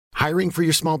Hiring for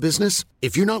your small business?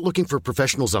 If you're not looking for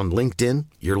professionals on LinkedIn,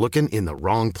 you're looking in the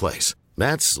wrong place.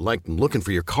 That's like looking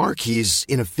for your car keys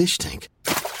in a fish tank.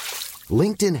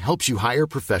 LinkedIn helps you hire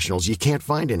professionals you can't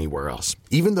find anywhere else,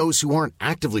 even those who aren't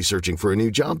actively searching for a new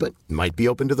job but might be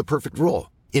open to the perfect role.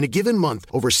 In a given month,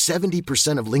 over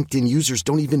 70% of LinkedIn users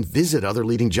don't even visit other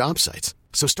leading job sites.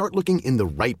 So start looking in the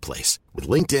right place. With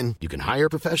LinkedIn, you can hire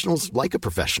professionals like a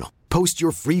professional. Post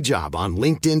your free job on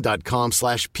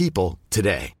linkedin.com/people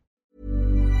today.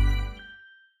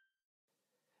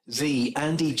 The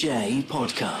Andy J.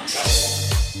 Podcast.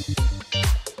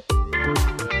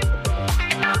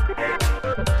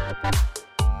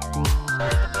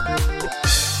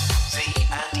 The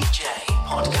Andy J.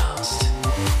 Podcast.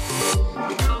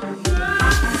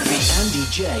 The Andy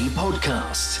J.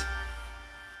 Podcast.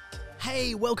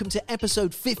 Hey, welcome to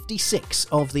episode 56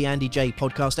 of the Andy J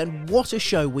Podcast, and what a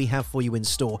show we have for you in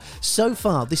store. So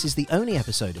far, this is the only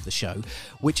episode of the show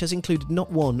which has included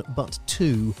not one, but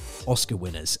two Oscar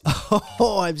winners.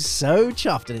 Oh, I'm so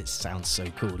chuffed, and it sounds so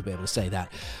cool to be able to say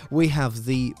that. We have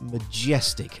the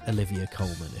majestic Olivia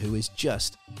Coleman, who is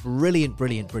just brilliant,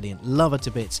 love her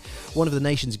to bits, one of the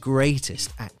nation's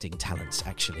greatest acting talents,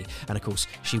 actually. And of course,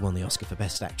 she won the Oscar for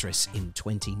Best Actress in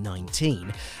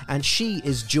 2019, and she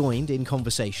is joined in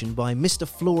conversation by Mr.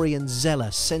 Florian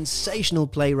Zeller, sensational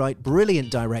playwright,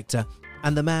 brilliant director,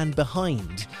 and the man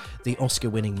behind the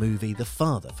Oscar-winning movie The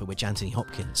Father, for which Anthony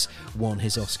Hopkins won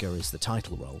his Oscar as the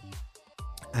title role.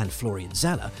 And Florian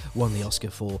Zeller won the Oscar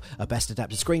for a Best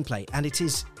Adapted Screenplay, and it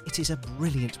is a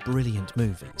brilliant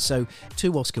movie. So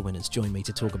two Oscar winners join me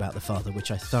to talk about The Father,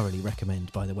 which I thoroughly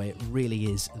recommend, by the way. It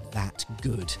really is that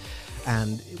good.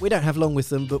 And we don't have long with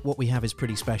them, but what we have is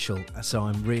pretty special, so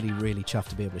I'm really chuffed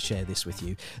to be able to share this with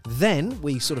you. Then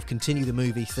we sort of continue the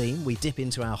movie theme, we dip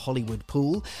into our Hollywood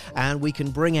pool, and we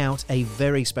can bring out a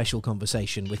very special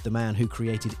conversation with the man who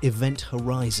created Event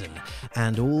Horizon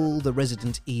and all the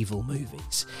Resident Evil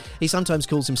movies. He sometimes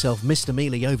calls himself Mr.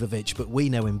 Mila Jovovich, but we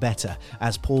know him better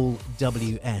as Paul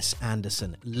W.S.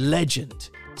 Anderson. Legend.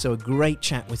 So a great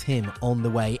chat with him on the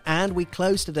way. And we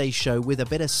close today's show with a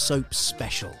bit of soap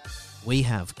special. We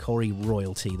have Corrie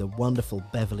royalty, the wonderful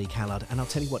Beverly Callard, and I'll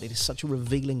tell you what, it is such a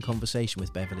revealing conversation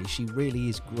with Beverly. She really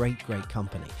is great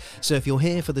company. So if you're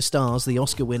here for the stars, the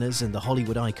Oscar winners and the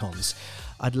Hollywood icons,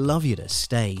 I'd love you to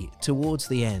stay towards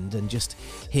the end and just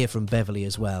hear from Beverly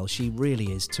as well. She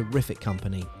really is terrific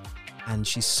company, and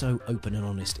she's so open and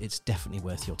honest. It's definitely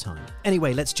worth your time.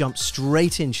 Anyway, let's jump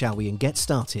straight in, shall we, and get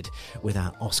started with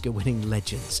our Oscar-winning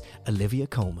legends, Olivia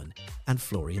Coleman and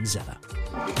Florian Zeller.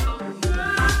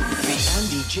 The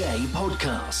Andy J.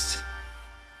 Podcast.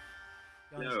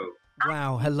 Hello.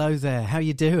 Wow, hello there. How are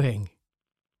you doing?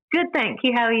 Good, thank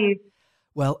you. How are you?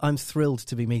 Well, I'm thrilled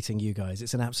to be meeting you guys.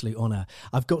 It's an absolute honour.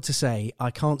 I've got to say,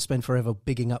 I can't spend forever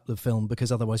bigging up the film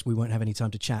because otherwise we won't have any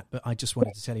time to chat, but I just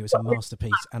wanted to tell you it's a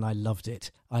masterpiece and I loved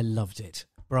it.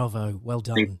 Bravo. Well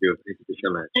done. Thank you. Thank you so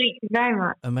much. Thank you very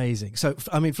much. Amazing. So,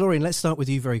 Florian, let's start with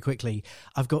you very quickly.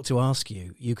 I've got to ask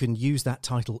you, you can use that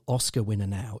title Oscar winner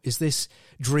now. Is this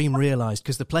dream realised?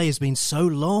 Because the play has been so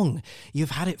long.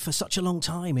 You've had it for such a long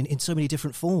time in so many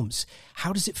different forms.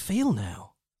 How does it feel now?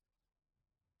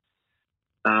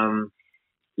 A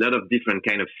lot of different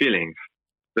kind of feelings,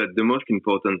 but the most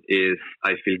important is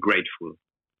I feel grateful.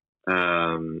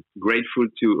 Grateful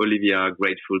to Olivia,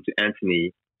 grateful to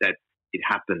Anthony that it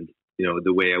happened,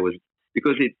 the way I was,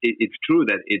 because it's true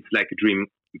that it's like a dream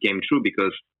became true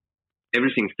because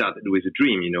everything started with a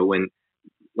dream,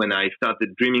 when I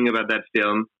started dreaming about that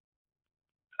film,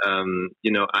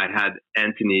 I had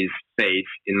Anthony's face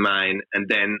in mind, and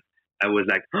then I was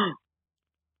like, oh,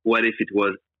 what if it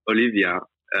was Olivia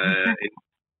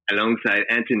alongside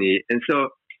Anthony? And so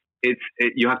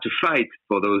you have to fight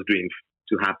for those dreams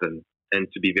to happen and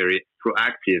to be very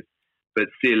proactive. But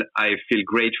still, I feel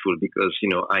grateful because,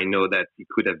 I know that it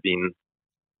could have been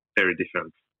very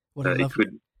different. It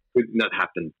could not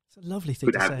happen. It's a lovely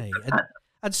thing to say.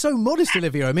 And so modest,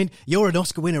 Olivia. I mean, you're an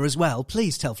Oscar winner as well.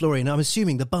 Please tell Florian, I'm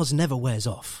assuming the buzz never wears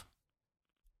off.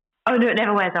 Oh, no, it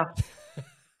never wears off.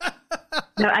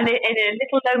 No, and in a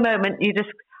little low moment, you just...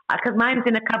 Because mine's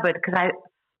in a cupboard because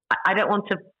I don't want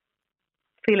to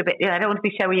feel a bit... I don't want to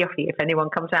be showy-offy if anyone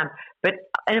comes round. But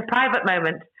in a private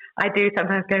moment... I do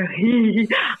sometimes go and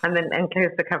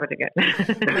close the cupboard again.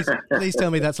 Please tell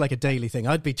me that's like a daily thing.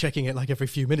 I'd be checking it like every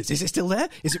few minutes. Is it still there?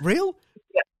 Is it real?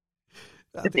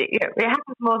 Yeah. It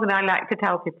happens more than I like to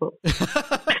tell people.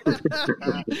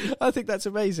 I think that's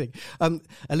amazing.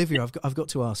 Olivia, I've got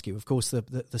to ask you. Of course,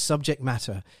 the subject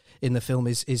matter in the film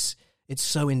is it's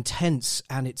so intense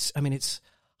and it's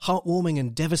heartwarming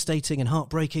and devastating and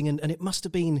heartbreaking, and it must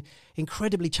have been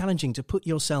incredibly challenging to put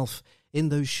yourself in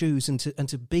those shoes and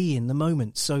to be in the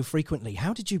moment so frequently.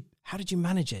 How did you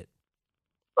manage it?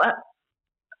 Well,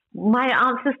 my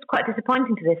answer's quite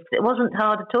disappointing to this. It wasn't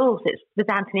hard at all. It's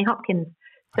with Anthony Hopkins.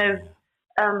 So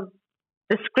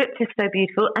the script is so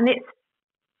beautiful, and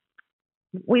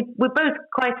we're both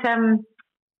quite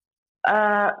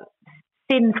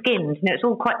thin-skinned. It's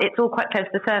all quite close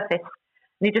to the surface.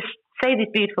 And you just say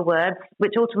these beautiful words,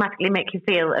 which automatically make you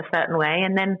feel a certain way,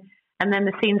 and then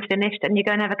the scene's finished, and you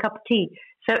go and have a cup of tea.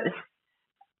 So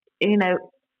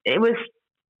it was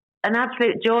an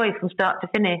absolute joy from start to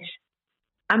finish.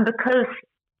 And because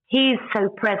he's so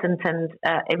present and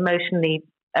emotionally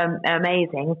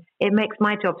amazing, it makes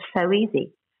my job so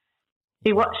easy.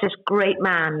 To watch this great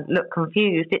man look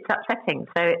confused, it's upsetting.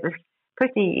 So it was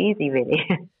pretty easy, really.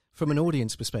 From an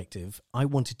audience perspective, I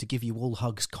wanted to give you all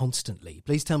hugs constantly.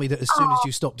 Please tell me that as soon as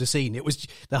you stopped a scene,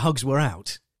 the hugs were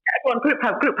out. Everyone,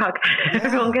 group hug. Yeah.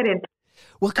 Everyone get in.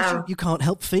 Well, because you can't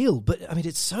help feel, but I mean,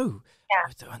 it's so... Yeah.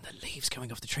 And the leaves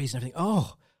coming off the trees and everything.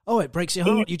 Oh, it breaks your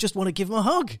heart. You just want to give him a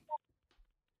hug.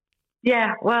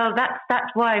 Yeah, well,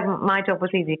 that's why my job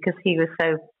was easy, because he was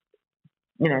so,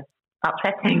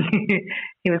 upsetting.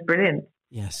 He was brilliant.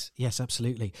 Yes,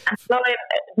 absolutely. And Florian,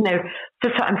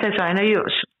 I'm so sorry, I know you're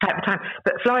tight for time,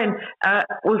 but Florian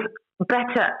was a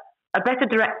better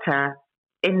director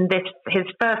in his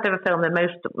first ever film than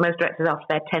most directors after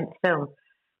their 10th film.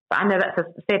 But I know that's a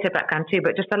theatre background too,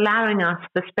 but just allowing us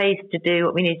the space to do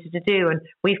what we needed to do, and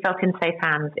we felt in safe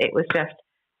hands. It was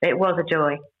a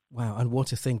joy. Wow, and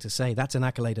what a thing to say. That's an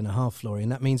accolade and a half, Florian.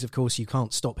 That means, of course, you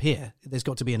can't stop here. There's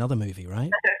got to be another movie,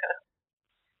 right?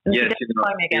 Yes,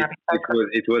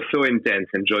 it was so intense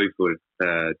and joyful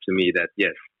to me that,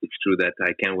 yes, it's true that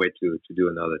I can't wait to do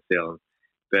another film.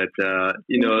 But,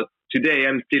 today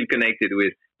I'm still connected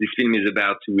with, this film is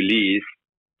about to release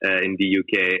in the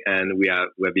UK, and we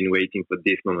have been waiting for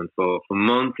this moment for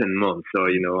months and months. So,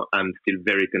 I'm still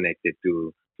very connected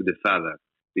to the father,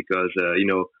 because,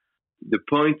 the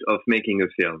point of making a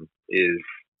film is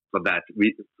for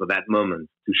that moment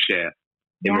to share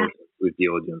emotions with the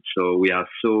audience. So we are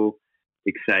so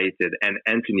excited, and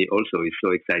Anthony also is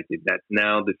so excited that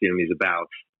now the film is about,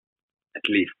 at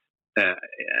least,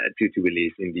 to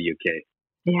release in the UK.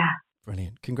 Yeah.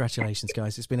 Brilliant. Congratulations,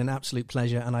 guys. It's been an absolute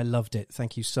pleasure, and I loved it.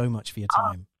 Thank you so much for your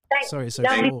time. Sorry, it's so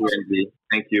short. Thank you, Andy.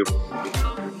 Thank you.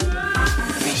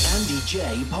 The Andy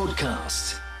J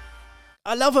Podcast.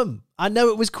 I love them. I know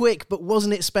it was quick, but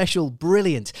wasn't it special?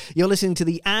 Brilliant. You're listening to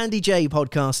the Andy J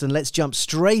Podcast, and let's jump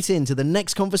straight into the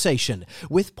next conversation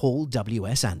with Paul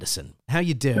W.S. Anderson. How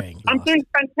you doing? I'm doing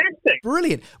fantastic.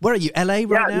 Brilliant. Where are you, LA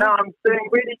right now? No, I'm doing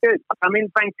really good. I'm in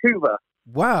Vancouver.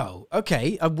 Wow.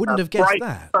 Okay. I wouldn't have guessed bright,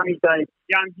 that. Sunny day.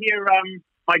 Yeah, I'm here.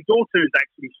 My daughter is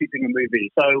actually shooting a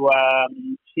movie, so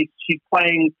she's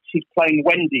playing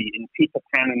Wendy in Peter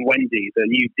Pan and Wendy, the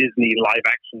new Disney live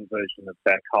action version of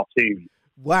their cartoon.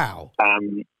 Wow.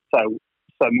 So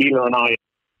Mila and I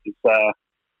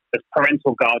as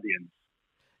parental guardians.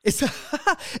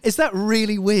 Is that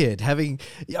really weird?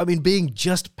 Being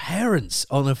just parents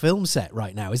on a film set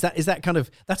right now. Is that kind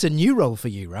of, that's a new role for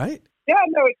you, right? Yeah,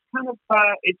 no, it's kind of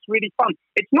it's really fun.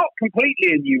 It's not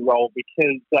completely a new role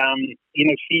because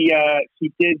she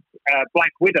did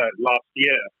Black Widow last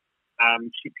year.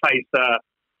 She plays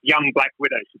young Black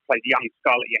Widow. She played young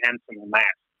Scarlett Johansson in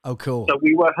that. Oh, cool. So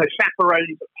we were her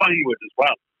chaperones at Pinewood as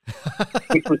well.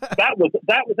 that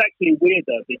was actually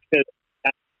weirder because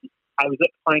I was at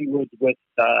Pinewood with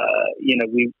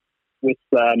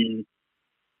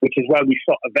which is where we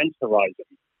shot Event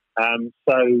Horizon.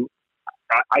 So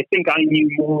I think I knew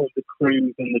more of the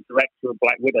crew than the director of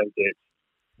Black Widow did.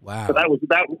 Wow. So that was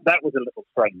a little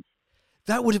strange.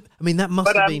 That would have, that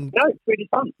must have been... No, it's really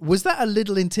fun. Was that a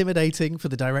little intimidating for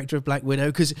the director of Black Widow?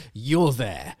 Because you're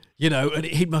there, and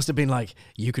he must have been like,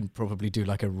 you can probably do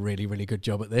like a really, really good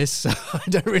job at this. So I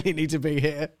don't really need to be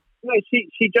here. No, she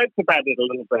joked about it a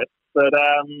little bit. But,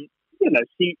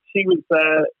 she was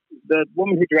the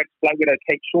woman who directs Black Widow,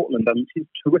 Kate Shortland. She's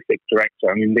a terrific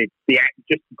director.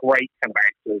 Just a great kind of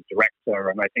actor, director.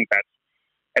 And I think that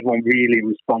everyone really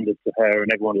responded to her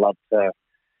and everyone loved her,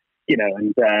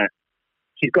 and...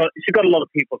 She's got a lot of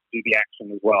people to do the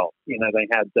action as well. They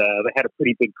had a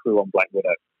pretty big crew on Black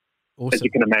Widow, awesome. As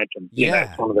you can imagine. Yeah,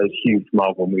 it's one of those huge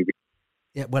Marvel movies.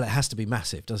 Yeah, well, it has to be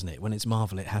massive, doesn't it? When it's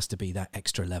Marvel, it has to be that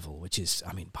extra level, which is,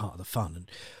 part of the fun.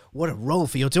 And what a role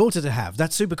for your daughter to have.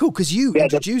 That's super cool because you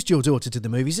introduced your daughter to the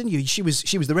movies, didn't you? She was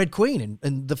the Red Queen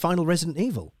in the final Resident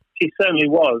Evil. She certainly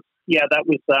was. Yeah, that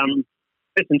was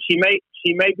Listen, she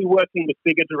may be working with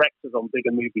bigger directors on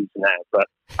bigger movies now, but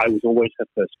I was always her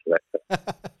first director.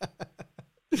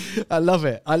 I love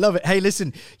it. I love it. Hey,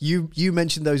 listen, you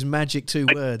mentioned those magic two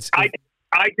words. I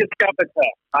discovered her.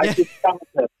 I discovered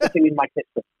her sitting in my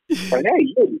kitchen. But hey,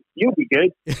 you'll be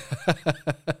good.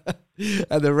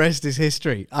 And the rest is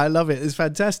history. I love it. It's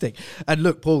fantastic. And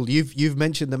look, Paul, you've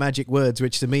mentioned the magic words,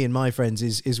 which to me and my friends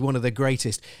is one of the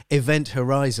greatest. Event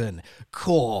Horizon,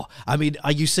 Core. I mean,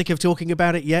 are you sick of talking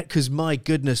about it yet? Because my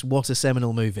goodness, what a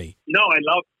seminal movie. No, I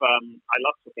love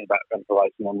talking about Event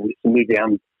Horizon. I mean, it's a movie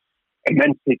I'm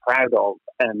immensely proud of,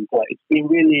 and it's been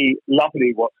really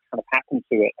lovely what's kind of happened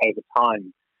to it over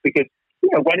time. Because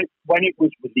when it was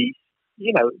released,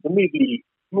 the movie,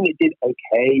 I mean, it did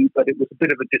okay, but it was a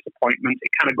bit of a disappointment.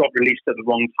 It kind of got released at the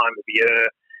wrong time of the year.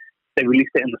 They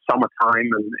released it in the summertime,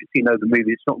 and if you know the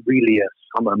movie, it's not really a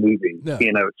summer movie. No.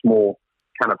 It's more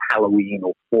kind of Halloween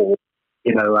or fall.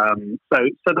 So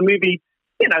the movie,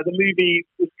 the movie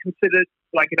was considered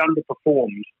like it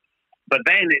underperformed, but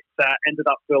then it ended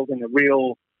up building a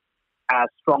real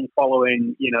strong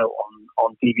following,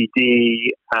 on DVD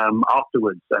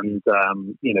afterwards, and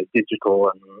digital,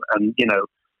 and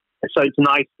so it's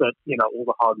nice that all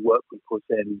the hard work we put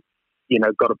in,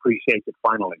 got appreciated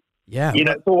finally. Yeah,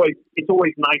 it's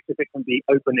always nice if it can be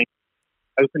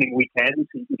opening weekend,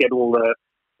 so you can get all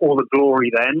the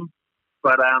glory then.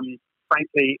 But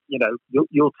frankly,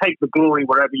 you'll take the glory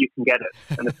wherever you can get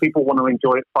it, and if people want to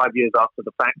enjoy it 5 years after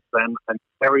the fact, then I'm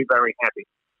very, very happy.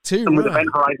 And with Event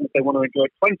Horizon, if they want to enjoy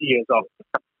it 20 years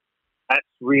after, that's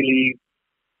really,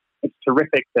 it's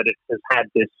terrific that it has had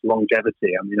this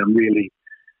longevity. I mean,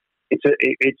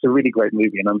 it's a really great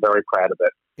movie, and I'm very proud of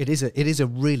it. It is a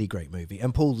really great movie.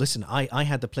 And Paul, listen, I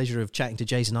had the pleasure of chatting to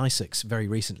Jason Isaacs very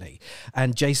recently.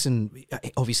 And Jason,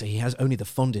 obviously, he has only the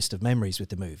fondest of memories with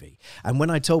the movie. And when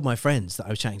I told my friends that I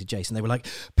was chatting to Jason, they were like,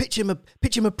 pitch him a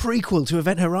prequel to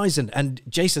Event Horizon. And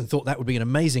Jason thought that would be an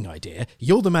amazing idea.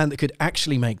 You're the man that could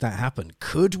actually make that happen.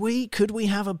 Could we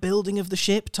have a building of the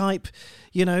ship type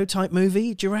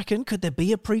movie? Do you reckon? Could there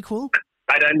be a prequel?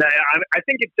 I don't know. I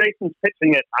think if Jason's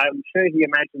pitching it, I'm sure he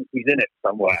imagines he's in it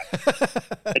somewhere.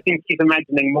 I think he's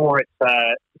imagining more it's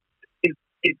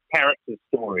his character's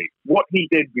story, what he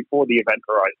did before the Event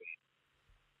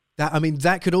Horizon.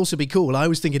 That could also be cool. I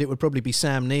was thinking it would probably be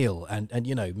Sam Neill and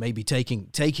maybe taking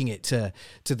it to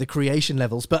the creation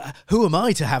levels. But who am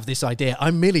I to have this idea?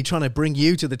 I'm merely trying to bring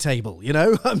you to the table.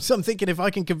 I'm thinking if I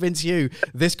can convince you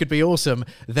this could be awesome,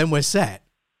 then we're set.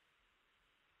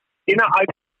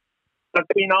 I've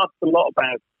been asked a lot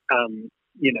about,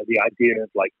 the idea of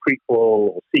like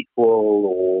prequel or sequel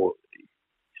or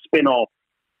spin-off.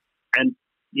 And,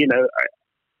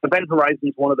 Event Horizon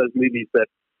is one of those movies that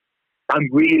I'm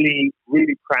really,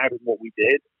 really proud of what we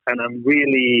did. And I'm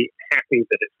really happy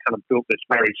that it's kind of built this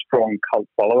very strong cult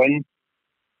following.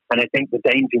 And I think the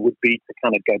danger would be to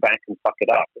kind of go back and fuck it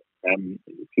up,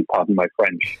 if you pardon my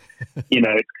French.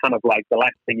 It's kind of like the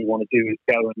last thing you want to do is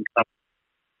go and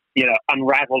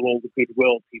unravel all the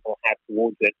goodwill people have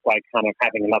towards it by kind of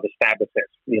having another stab at it,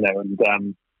 and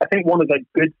I think one of the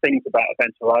good things about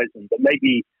Event Horizon that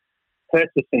maybe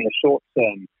hurts us in the short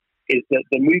term is that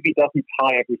the movie doesn't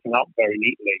tie everything up very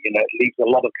neatly. It leaves a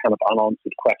lot of kind of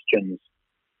unanswered questions,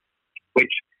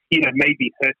 which,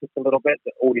 maybe hurt us a little bit,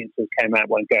 that audiences came out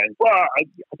going, well, I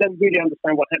don't really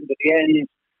understand what happened at the end.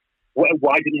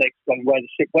 Why didn't they explain where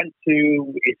the ship went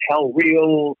to? Is hell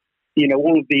real?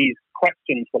 All of these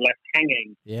questions were left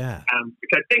hanging,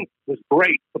 which I think was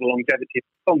great for the longevity of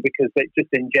the film because it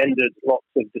just engendered lots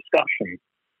of discussion.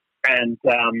 And,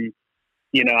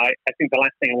 I think the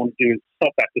last thing I want to do is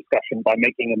stop that discussion by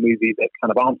making a movie that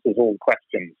kind of answers all the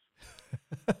questions.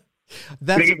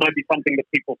 I think it might be something that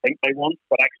people think they want,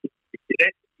 but actually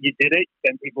if you did it,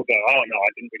 then people go, oh, no, I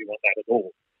didn't really want that at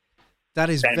all. That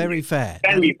is very fair.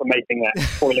 Thank you for making that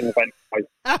spoiling event.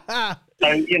 So,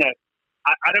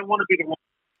 I don't want to be the one to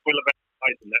spoil Event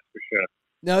Horizon, that's for sure.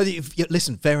 No,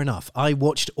 listen, fair enough. I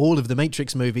watched all of the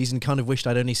Matrix movies and kind of wished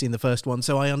I'd only seen the first one,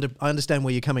 so I understand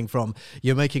where you're coming from.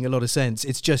 You're making a lot of sense.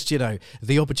 It's just,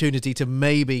 the opportunity to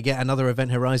maybe get another Event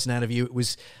Horizon out of you, it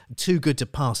was too good to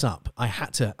pass up. I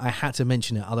had to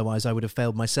mention it, otherwise I would have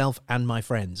failed myself and my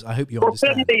friends. I hope you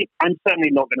understand. I'm certainly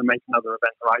not going to make another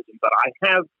Event Horizon, but I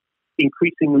have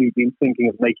increasingly been thinking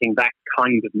of making that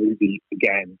kind of movie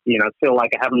again. I feel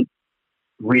like I haven't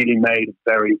really made a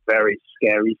very, very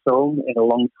scary film in a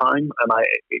long time, and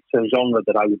it's a genre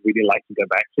that I would really like to go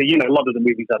back to. A lot of the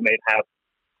movies I've made have,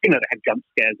 they have jump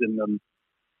scares in them,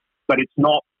 but it's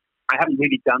not. I haven't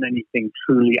really done anything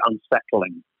truly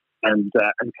unsettling and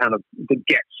kind of that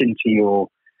gets into your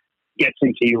gets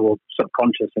into your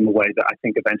subconscious in the way that I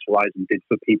think Event Horizon did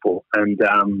for people. And,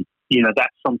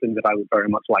 that's something that I would very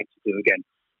much like to do again.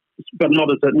 But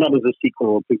not as a sequel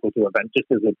or prequel to Event,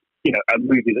 just as a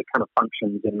movie that kind of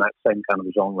functions in that same kind of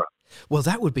genre. Well,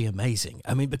 that would be amazing.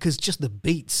 I mean, because just the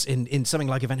beats in something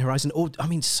like Event Horizon, or I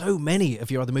mean, so many of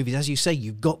your other movies, as you say,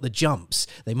 you've got the jumps.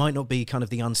 They might not be kind of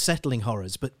the unsettling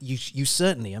horrors, but you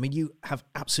certainly, I mean, you have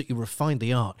absolutely refined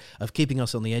the art of keeping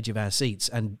us on the edge of our seats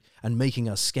and making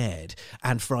us scared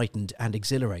and frightened and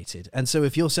exhilarated. And so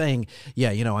if you're saying,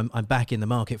 I'm back in the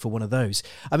market for one of those,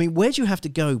 I mean, where do you have to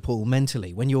go, Paul,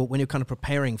 mentally when you're kind of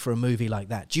preparing for a movie like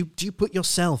that? Do you put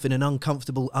yourself in an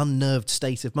uncomfortable, unnerved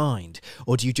state of mind,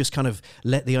 or do you just kind of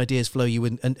let the ideas flow you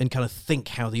and kind of think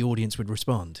how the audience would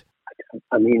respond?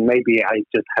 I mean, maybe I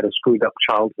just had a screwed up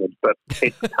childhood, but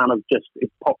it kind of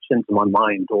it pops into my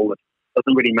mind all. It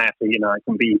doesn't really matter, I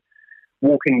can be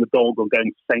walking the dog or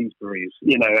going to Sainsbury's,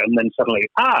 and then suddenly,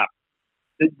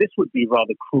 this would be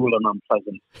rather cruel and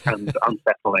unpleasant and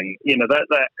unsettling.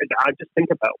 I just think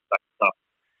about that stuff.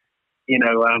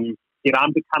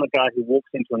 I'm the kind of guy who walks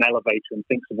into an elevator and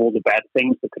thinks of all the bad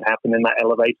things that could happen in that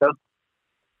elevator.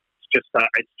 It's just,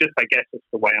 I guess it's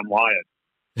the way I'm wired.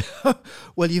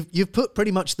 Well, you've put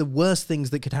pretty much the worst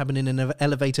things that could happen in an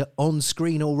elevator on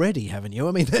screen already, haven't you?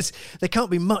 I mean, there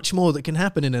can't be much more that can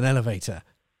happen in an elevator.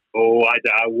 Oh, I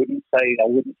wouldn't say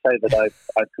that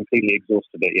I've completely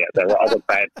exhausted it yet. There are other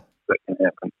bad things that can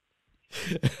happen.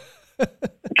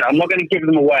 I'm not going to give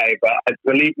them away, but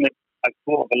believe me, I've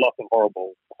thought of a lot of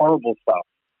horrible stuff.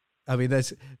 I mean,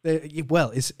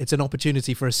 it's an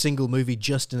opportunity for a single movie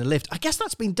just in a lift. I guess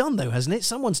that's been done though, hasn't it?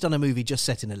 Someone's done a movie just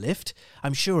set in a lift.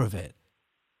 I'm sure of it.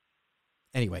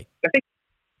 Anyway, I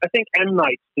think M.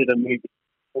 Night did a movie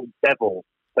called Devil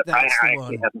that I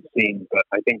actually haven't seen, but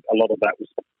I think a lot of that was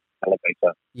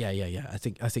elevator. Yeah. I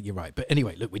think you're right. But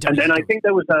anyway, look, we don't. And then I think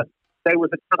there was a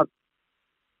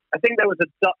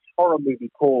Dutch horror movie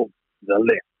called The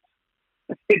Lift.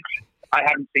 I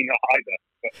haven't seen it either,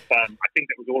 but I think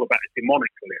it was all about a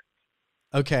demonic lift.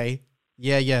 Okay.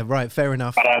 Yeah. Right. Fair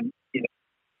enough. But I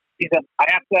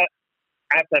have to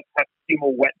have a few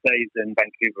more wet days in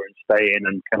Vancouver and stay in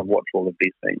and kind of watch all of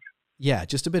these things. Yeah,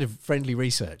 just a bit of friendly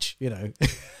research,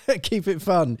 keep it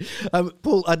fun.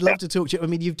 Paul, I'd love to talk to you. I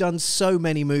mean, you've done so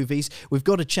many movies. We've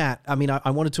got to chat. I mean,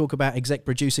 I want to talk about exec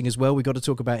producing as well. We've got to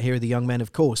talk about Here Are the Young Men,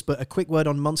 of course. But a quick word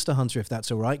on Monster Hunter, if that's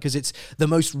all right, because it's the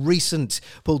most recent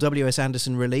Paul W.S.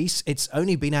 Anderson release. It's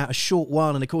only been out a short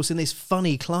while. And, of course, in this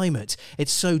funny climate,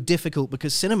 it's so difficult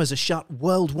because cinemas are shut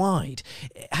worldwide.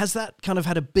 Has that kind of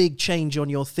had a big change on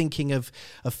your thinking of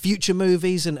future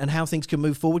movies and how things can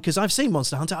move forward? Because I've seen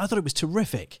Monster Hunter. I thought it was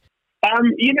terrific. Well,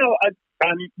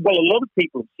 a lot of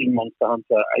people have seen Monster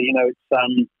Hunter.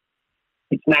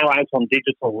 It's now out on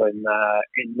digital in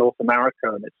North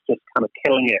America, and it's just kind of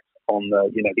killing it on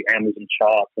the Amazon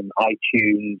chart and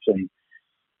iTunes, and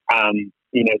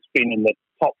it's been in the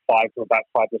top 5 for about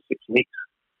 5 or 6 weeks.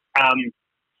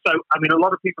 So, I mean, a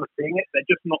lot of people are seeing it. They're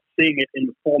just not seeing it in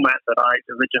the format that I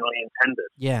originally intended.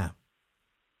 Yeah.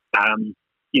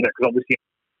 Because obviously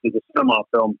it's a cinema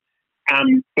film.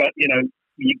 But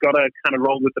you've got to kind of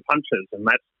roll with the punches, and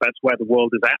that's where the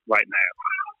world is at right now.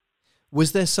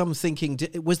 Was there some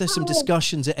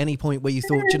discussions at any point where you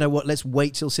thought, you know what, let's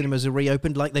wait till cinemas are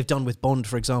reopened, like they've done with Bond,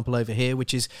 for example, over here,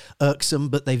 which is irksome,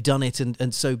 but they've done it,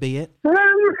 and so be it?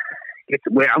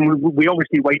 We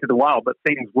obviously waited a while, but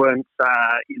things weren't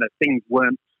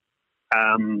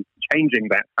changing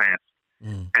that fast.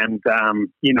 Mm. And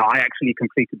I actually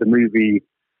completed the movie,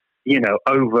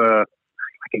 over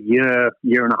like a year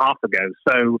and a half ago.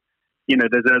 So,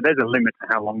 there's a limit to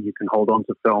how long you can hold on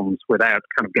to films without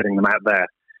kind of getting them out there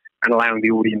and allowing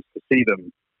the audience to see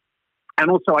them.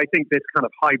 And also, I think this kind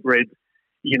of hybrid,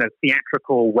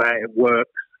 theatrical where it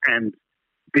works and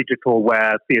digital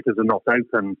where theaters are not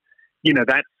open,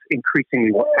 that's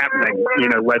increasingly what's happening.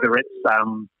 Whether it's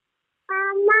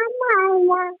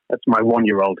that's my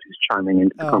 1-year-old who's chiming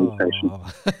into the conversation.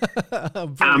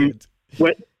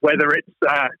 Whether it's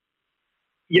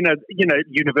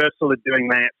Universal are doing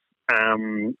that.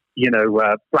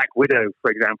 Black Widow,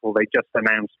 for example, they just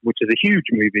announced, which is a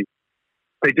huge movie.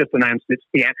 They just announced it's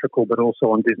theatrical, but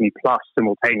also on Disney Plus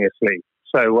simultaneously.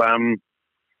 So,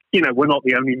 we're not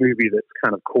the only movie that's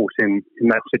kind of caught in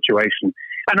that situation.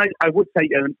 And I would say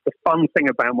the fun thing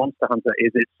about Monster Hunter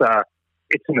is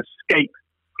it's an escape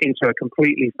into a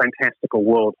completely fantastical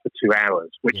world for 2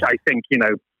 hours, which I think,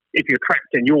 if you're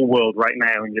trapped in your world right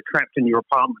now and you're trapped in your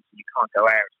apartment and you can't go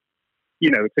out,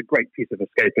 it's a great piece of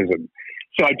escapism.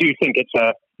 So I do think it's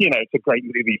a great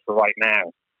movie for right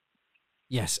now.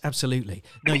 Yes, absolutely.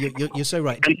 No, you're so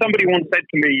right. And somebody once said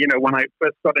to me, when I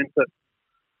first got into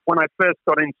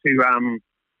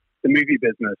the movie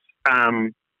business,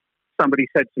 somebody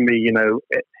said to me,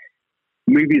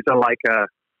 movies are like a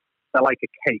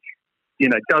cake.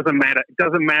 It doesn't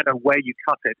matter where you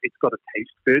cut it, it's got to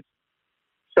taste good.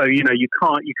 So you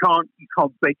can't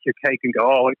bake your cake and go,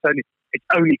 oh, it's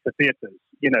only for theaters.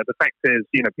 The fact is,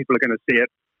 people are going to see it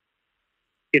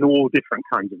in all different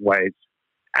kinds of ways.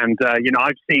 And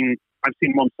I've seen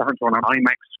Monster Hunter on an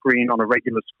IMAX screen, on a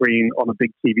regular screen, on a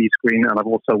big TV screen, and I've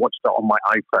also watched it on my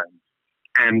iPhone.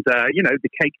 And the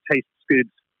cake tastes good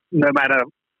no matter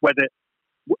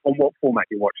on what format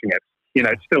you're watching it.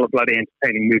 It's still a bloody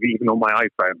entertaining movie, even on my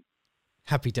iPhone.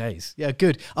 Happy days. Yeah,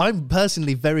 good. I'm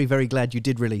personally very, very glad you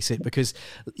did release it because,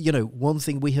 one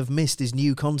thing we have missed is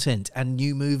new content and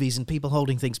new movies and people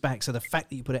holding things back. So the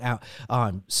fact that you put it out,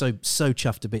 I'm so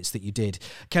chuffed to bits that you did.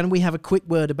 Can we have a quick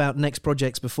word about next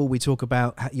projects before we talk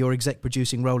about your exec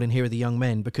producing role in Here Are the Young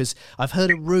Men? Because I've heard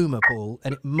a rumour, Paul,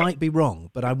 and it might be wrong,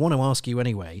 but I want to ask you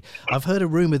anyway. I've heard a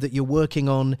rumour that you're working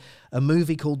on a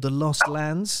movie called The Lost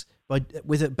Lands,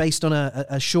 based on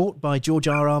a short by George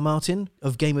R.R. Martin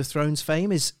of Game of Thrones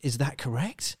fame. Is that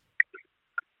correct?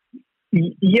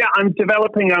 Yeah, I'm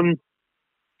developing a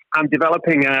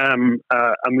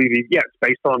movie. Yeah, it's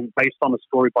based on a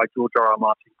story by George R.R.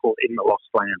 Martin called In the Lost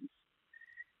Lands,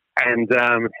 and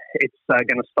it's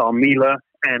going to star Mila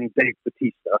and Dave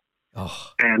Bautista.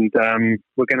 Oh. And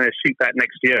we're going to shoot that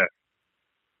next year.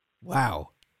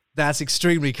 Wow, that's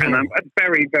extremely cool. And I'm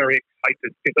very, very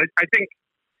excited because I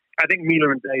think Mila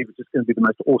and Dave are just going to be the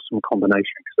most awesome combination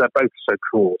because they're both so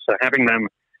cool. So having them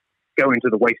go into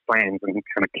the wastelands and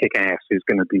kind of kick ass is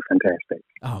going to be fantastic.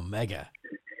 Oh, mega.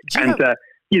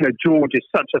 George is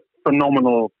such a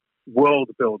phenomenal world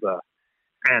builder.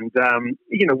 And,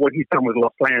 what he's done with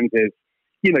Lost Lands is,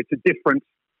 it's a different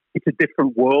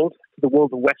world to the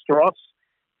world of Westeros,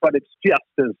 but it's just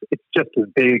as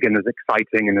big and as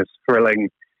exciting and as thrilling.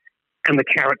 And the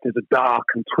characters are dark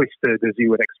and twisted as you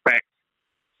would expect.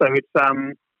 So it's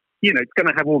it's going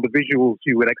to have all the visuals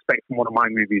you would expect from one of my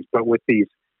movies, but with these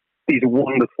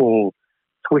wonderful,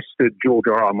 twisted George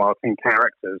R.R. Martin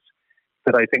characters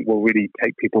that I think will really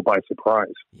take people by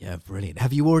surprise. Yeah, brilliant.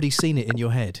 Have you already seen it in your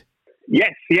head?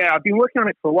 Yes, yeah, I've been working on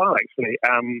it for a while actually.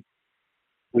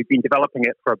 We've been developing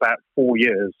it for about 4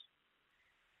 years,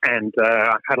 and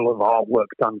I've had a lot of artwork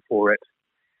done for it.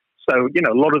 So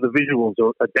a lot of the visuals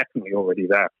are definitely already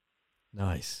there.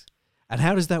 Nice. And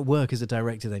how does that work as a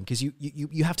director then? Because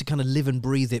you have to kind of live and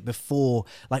breathe it before,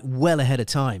 like well ahead of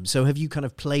time. So have you kind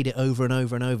of played it over and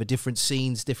over and over, different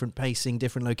scenes, different pacing,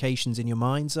 different locations in your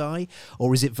mind's eye?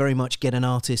 Or is it very much get an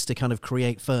artist to kind of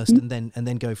create first and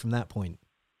then go from that point?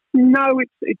 No,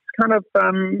 it's kind of,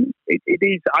 it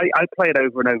is, I play it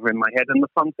over and over in my head. And the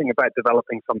fun thing about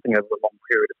developing something over a long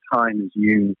period of time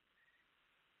is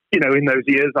in those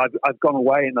years, I've gone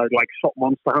away and I've shot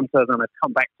Monster Hunter, then I've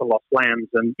come back to Lost Lands,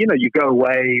 and you go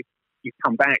away, you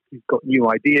come back, you've got new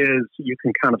ideas, you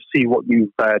can kind of see what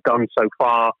you've done so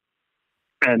far,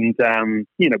 and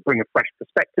bring a fresh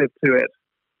perspective to it.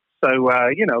 So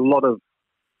I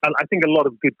think a lot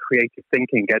of good creative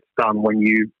thinking gets done when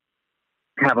you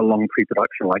have a long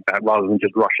pre-production like that, rather than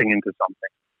just rushing into something.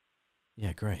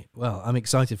 Yeah, great. Well, I'm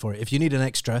excited for it. If you need an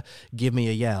extra, give me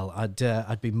a yell.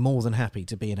 I'd be more than happy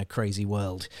to be in a crazy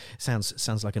world.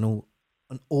 Sounds like an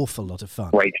awful lot of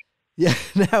fun. Great. Yeah.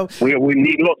 Now we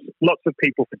need lots of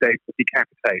people for Dave to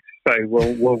decapitate. So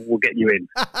we'll get you in.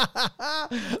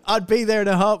 I'd be there in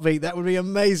a heartbeat. That would be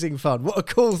amazing fun. What a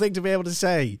cool thing to be able to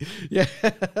say. Yeah,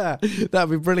 that'd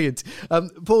be brilliant.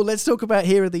 Paul, let's talk about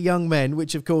Here Are the Young Men,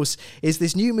 which of course is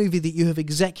this new movie that you have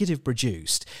executive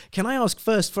produced. Can I ask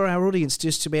first for our audience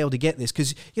just to be able to get this?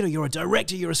 Because you're a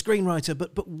director, you're a screenwriter,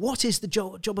 but what is the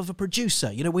job of a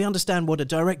producer? We understand what a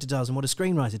director does and what a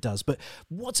screenwriter does, but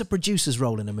what's a producer's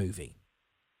role in a movie?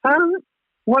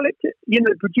 Well,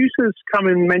 producers come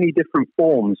in many different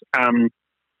forms. A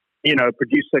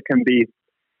producer can be,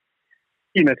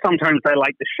 sometimes they're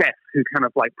like the chef who kind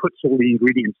of puts all the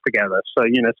ingredients together. So,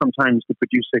 sometimes the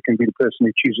producer can be the person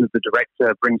who chooses the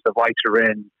director, brings the writer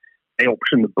in, they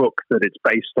option the book that it's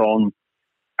based on.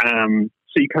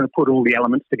 So you kind of put all the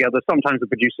elements together. Sometimes the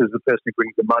producer is the person who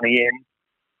brings the money in.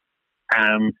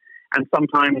 And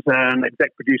sometimes an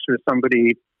exec producer is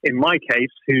somebody, in my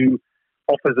case, who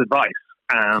offers advice.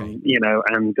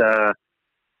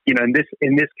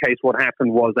 In this case, what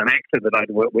happened was an actor that I'd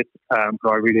worked with, who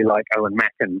I really like, Owen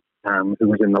Macken, who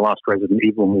was in the last Resident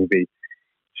Evil movie.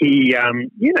 He's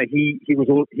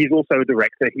also a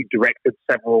director. He directed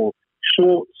several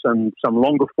shorts and some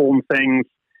longer form things,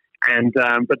 And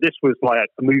but this was like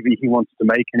a movie he wanted to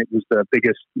make, and it was the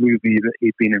biggest movie that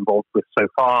he'd been involved with so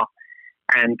far.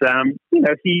 And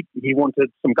he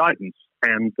wanted some guidance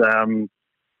and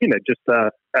just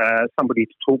somebody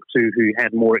to talk to who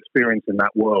had more experience in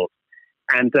that world.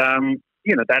 And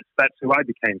that's who I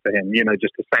became for him.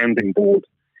 Just a sounding board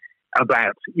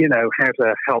about how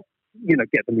to help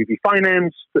get the movie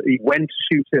financed, when to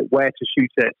shoot it, where to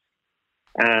shoot it,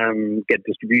 get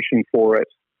distribution for it.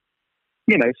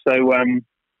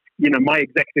 My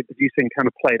executive producing kind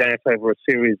of played out over a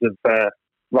series of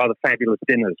rather fabulous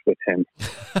dinners with him.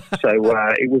 So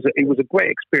it was a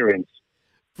great experience.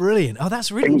 Brilliant! Oh,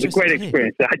 that's really. It was a great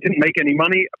experience. I didn't make any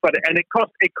money, and it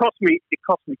cost me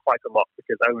quite a lot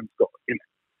because Owen's got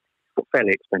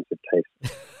fairly expensive taste.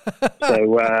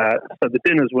 so the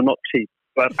dinners were not cheap.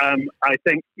 But I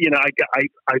think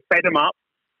I fed him up,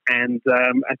 and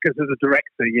because as a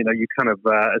director, you kind of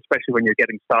especially when you're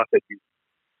getting started, you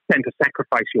tend to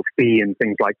sacrifice your fee and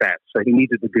things like that. So he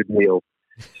needed a good meal.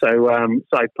 So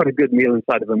I put a good meal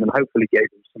inside of him and hopefully gave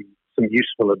him some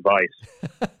useful advice.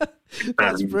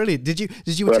 That's brilliant. Did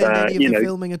you attend any of the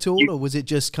filming at all, or was it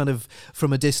just kind of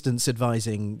from a distance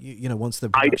advising? Once the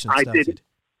production started.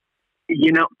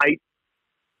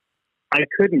 I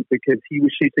couldn't because he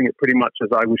was shooting it pretty much as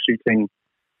I was shooting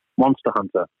Monster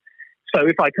Hunter. So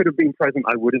if I could have been present,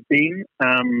 I would have been.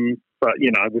 But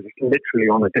I was literally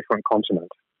on a different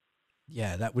continent.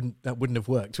 Yeah, that wouldn't have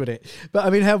worked, would it? But I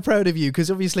mean, how proud of you,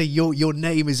 because obviously your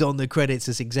name is on the credits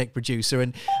as exec producer,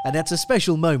 and that's a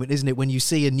special moment, isn't it, when you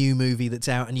see a new movie that's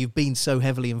out and you've been so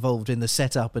heavily involved in the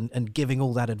setup and giving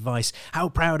all that advice. How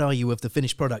proud are you of the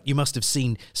finished product? You must have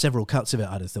seen several cuts of it,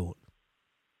 I'd have thought.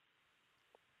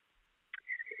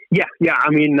 Yeah. I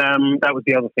mean, that was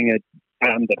the other thing that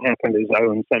happened is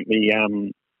Owen sent me,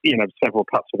 several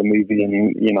cuts of the movie,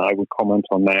 and I would comment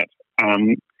on that.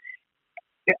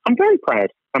 I'm very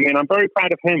proud. I mean, I'm very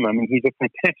proud of him. I mean, he's a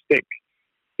fantastic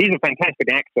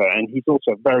actor, and he's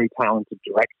also a very talented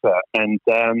director. And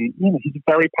he's a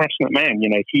very passionate man.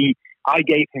 I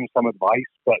gave him some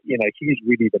advice, but he's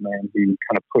really the man who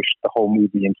kind of pushed the whole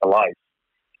movie into life.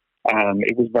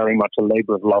 It was very much a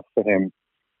labor of love for him.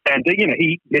 And,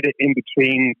 he did it in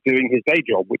between doing his day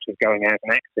job, which was going out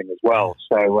and acting as well.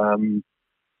 So,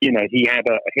 he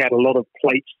had a lot of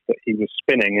plates that he was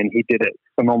spinning, and he did it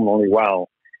phenomenally well.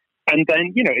 And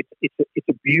then, it's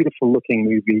a beautiful looking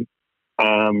movie,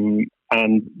 and,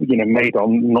 made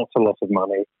on not a lot of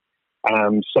money.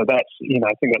 So that's,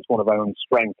 I think that's one of Owen's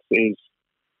strengths is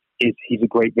he's a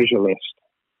great visualist.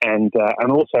 And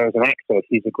also as an actor,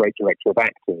 he's a great director of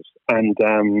actors. And,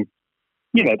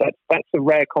 that's a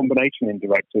rare combination in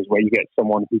directors where you get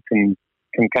someone who can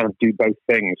kind of do both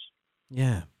things.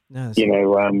 Yeah. No,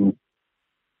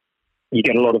 you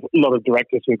get a lot of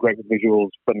directors who are great with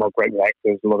visuals but not great with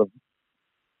actors. A lot of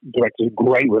directors are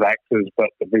great with actors, but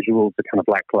the visuals are kind of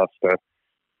lackluster.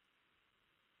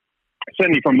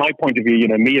 Certainly, from my point of view,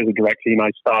 me as a director,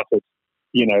 I started,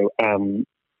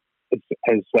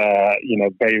 as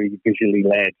very visually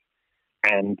led,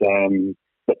 and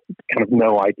but kind of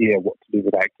no idea what to do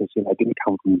with actors. I didn't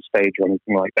come from the stage or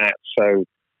anything like that, so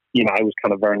I was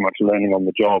kind of very much learning on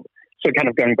the job. So kind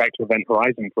of going back to Event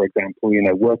Horizon, for example,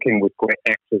 working with great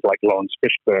actors like Lawrence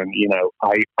Fishburne,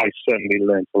 I certainly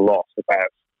learned a lot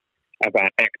about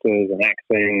actors and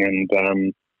acting.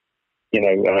 And,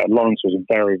 Lawrence was a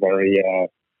very, very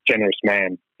generous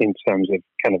man in terms of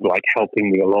kind of like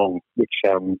helping me along, which,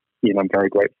 I'm very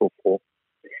grateful for.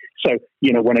 So,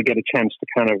 when I get a chance to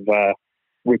kind of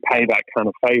repay that kind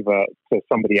of favor to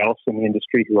somebody else in the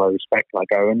industry who I respect, like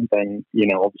Owen, then,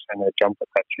 obviously I'm going to jump at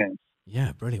that chance.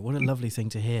 Yeah, brilliant. What a lovely thing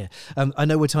to hear. I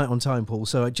know we're tight on time, Paul,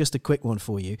 so just a quick one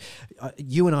for you.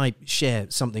 You and I share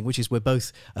something, which is we're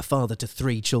both a father to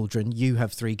 3 children. You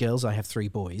have 3 girls, I have 3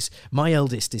 boys. My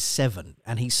eldest is 7,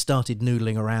 and he started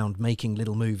noodling around making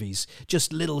little movies,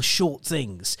 just little short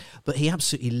things, but he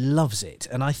absolutely loves it.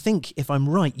 And I think, if I'm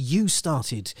right, you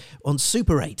started on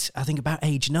Super 8, I think about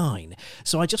age 9.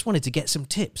 So I just wanted to get some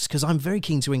tips, because I'm very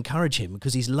keen to encourage him,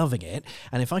 because he's loving it.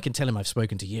 And if I can tell him I've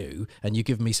spoken to you, and you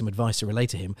give me some advice to relate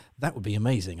to him, that would be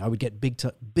amazing. I would get big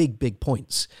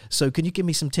points. So can you give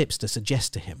me some tips to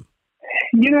suggest to him?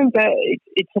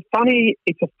 It's a funny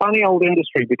old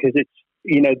industry, because it's,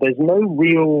 there's no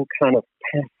real kind of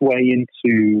pathway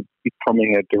into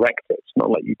becoming a director. It's not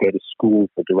like you go to school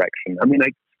for direction. I mean,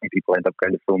 some people end up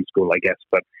going to film school, I guess,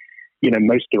 but,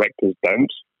 most directors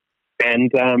don't.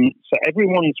 And so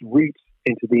everyone's route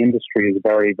into the industry is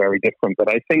very, very different. But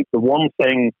I think the one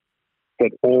thing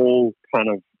that all kind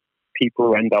of people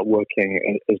who end up working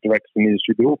as directors in the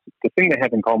industry, the thing they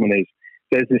have in common is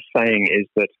there's this saying is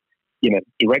that,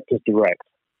 directors direct,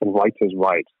 and writers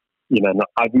write. You know, and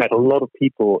I've met a lot of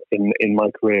people in my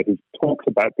career who talked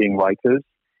about being writers,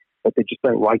 but they just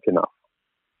don't write enough.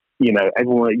 You know,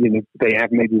 everyone, you know, they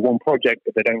have maybe one project,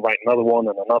 but they don't write another one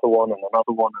and another one and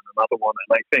another one and another one.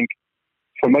 And I think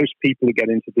for most people who get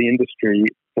into the industry,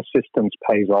 persistence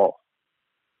pays off,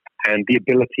 and the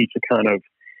ability to kind of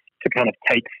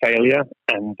take failure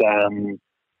and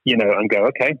you know, and go,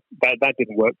 okay, that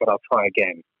didn't work, but I'll try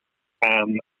again.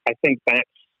 I think that's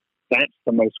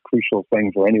the most crucial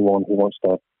thing for anyone who wants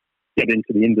to get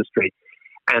into the industry.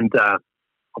 And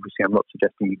obviously, I'm not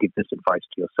suggesting you give this advice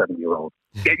to your 7-year-old.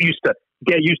 Get used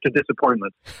to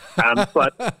disappointment.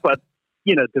 But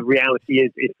you know, the reality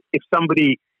is, if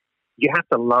somebody, you have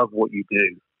to love what you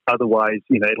do. Otherwise,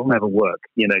 you know, it'll never work.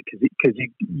 You know, because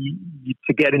you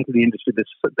to get into the industry,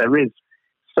 there is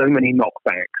so many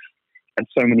knockbacks and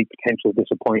so many potential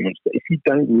disappointments that if you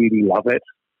don't really love it,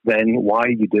 then why are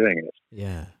you doing it?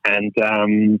 Yeah. And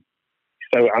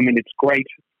so, I mean, it's great.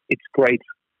 It's great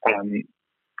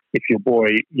if your boy,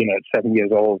 you know, at 7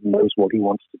 years old, knows what he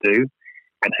wants to do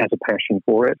and has a passion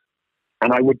for it.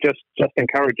 And I would just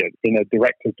encourage it. You know,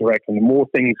 directors direct, and the more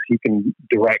things you can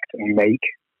direct and make,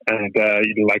 and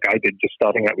you know, like I did, just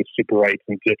starting out with Super 8,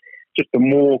 and just the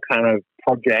more kind of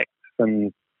projects,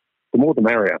 and the more the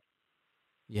merrier.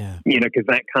 Yeah. You know, because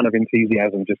that kind of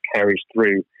enthusiasm just carries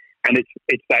through. And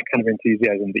it's that kind of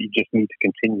enthusiasm that you just need to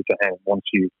continue to have once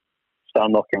you start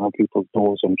knocking on people's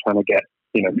doors and trying to get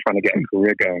a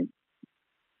career going.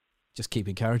 Just keep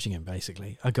encouraging him,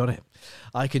 basically. I got it.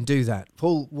 I can do that.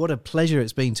 Paul, what a pleasure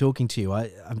it's been talking to you.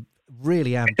 I'm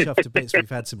really am chuffed to bits we've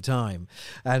had some time.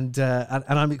 And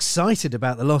I'm excited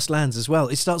about The Lost Lands as well.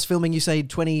 It starts filming, you say,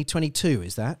 2022,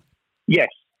 is that? Yes.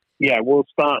 Yeah, we'll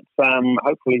start.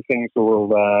 Hopefully, things will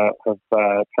have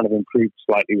kind of improved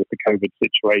slightly with the COVID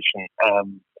situation.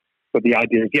 But the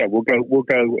idea is, yeah, we'll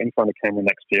go in front of camera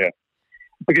next year,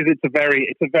 because it's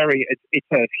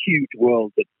a huge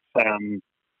world. It's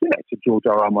you know, it's a George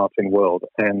R.R. Martin world,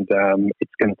 and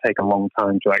it's going to take a long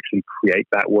time to actually create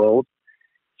that world.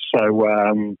 So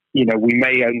you know, we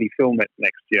may only film it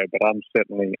next year, but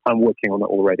I'm working on it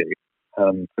already to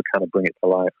kind of bring it to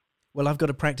life. Well, I've got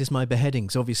to practice my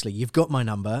beheadings, obviously. You've got my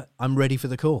number. I'm ready for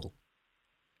the call.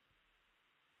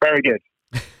 Very good.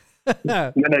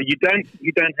 No, you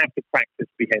don't have to practice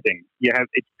beheading.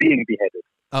 It's being beheaded.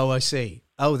 Oh, I see.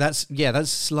 Oh, that's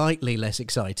slightly less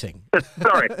exciting.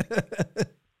 Sorry.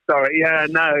 Yeah,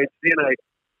 no,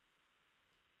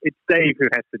 it's Dave who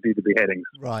has to do the beheadings.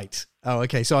 Right. Oh,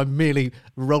 okay. So I'm merely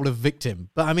role of victim.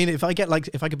 But I mean, if I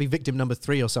could be victim number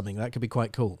 3 or something, that could be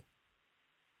quite cool.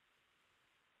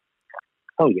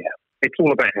 Oh, yeah. It's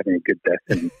all about having a good death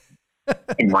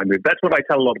in my movie. That's what I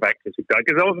tell a lot of actors who die,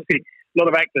 because obviously a lot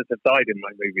of actors have died in my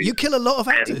movies. You kill a lot of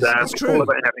actors. And, that's true. It's all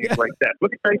about having a great death.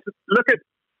 Look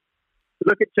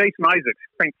at Jason Isaacs'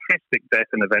 fantastic death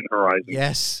in Event Horizon.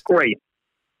 Yes. Great.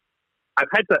 I've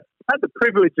had the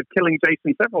privilege of killing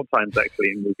Jason several times,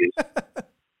 actually, in movies.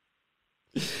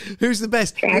 Who's the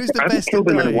best? I haven't killed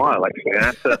him in a while, actually.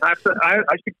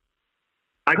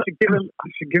 I should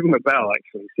give him a bell,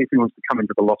 actually, see if he wants to come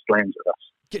into the Lost Lands with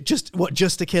us.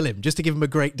 Just to kill him, just to give him a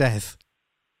great death.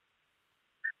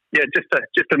 Yeah, just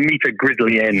to meet a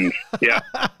grisly end. Yeah.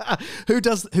 Who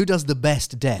does the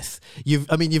best death? You've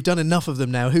done enough of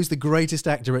them now. Who's the greatest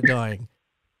actor at dying?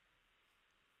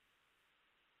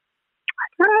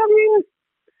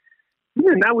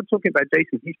 Now we're talking about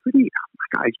Jason. He's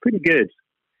pretty good.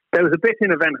 There was a bit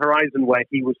in Event Horizon where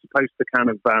he was supposed to kind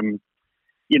of,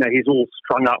 he's all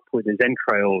strung up with his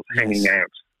entrails hanging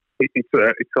out. It's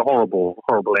a horrible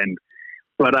end.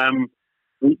 But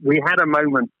we had a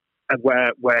moment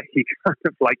where he kind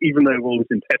of, like, even though all his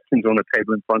intestines are on a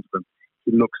table in front of him,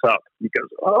 he looks up and he goes,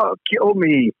 "Oh, kill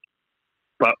me!"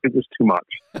 But it was too much,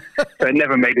 so it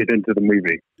never made it into the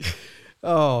movie.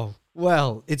 Oh.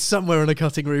 Well, it's somewhere on a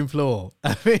cutting room floor.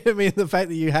 I mean, the fact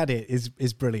that you had it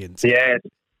is brilliant. Yeah.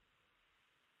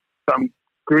 Some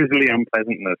grisly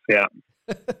unpleasantness, yeah.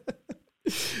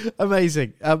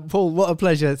 Amazing. Paul, what a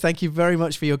pleasure. Thank you very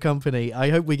much for your company. I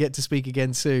hope we get to speak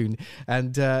again soon.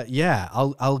 And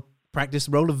I'll practice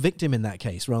the role of victim in that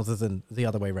case rather than the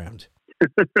other way around.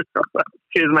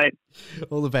 Cheers, mate.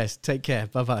 All the best. Take care.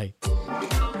 Bye-bye. The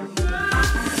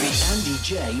Andy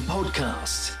J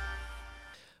Podcast.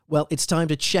 Well, it's time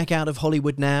to check out of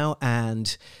Hollywood now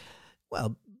and, well,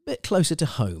 a bit closer to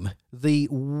home. The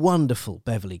wonderful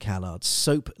Beverly Callard,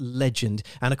 soap legend,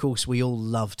 and of course we all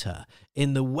loved her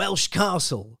in The Welsh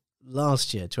Castle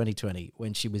last year, 2020,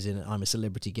 when she was in I'm a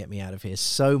Celebrity, Get Me Out of Here.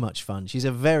 So much fun. She's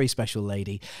a very special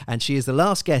lady, and she is the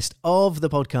last guest of the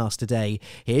podcast today.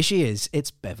 Here she is.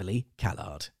 It's Beverly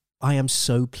Callard. I am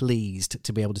so pleased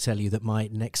to be able to tell you that my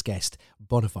next guest,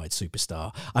 bona fide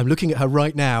superstar, I'm looking at her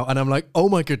right now and I'm like, oh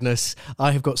my goodness,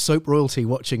 I have got soap royalty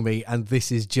watching me and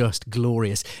this is just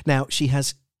glorious. Now,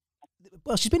 she's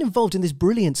been involved in this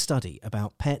brilliant study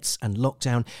about pets and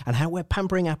lockdown and how we're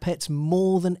pampering our pets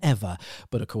more than ever.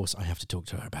 But of course, I have to talk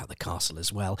to her about the castle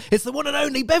as well. It's the one and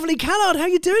only Beverly Callard. How are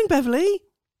you doing, Beverly?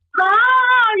 Hi!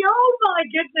 Oh my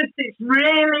goodness, it's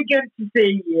really good to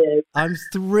see you. I'm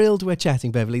thrilled we're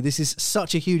chatting, Beverly. This is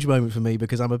such a huge moment for me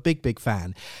because I'm a big, big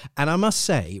fan. And I must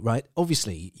say, right,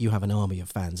 obviously you have an army of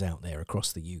fans out there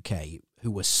across the UK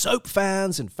who were soap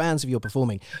fans and fans of your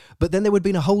performing. But then there would have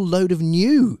been a whole load of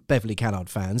new Beverly Callard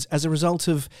fans as a result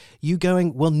of you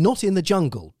going, well, not in the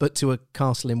jungle, but to a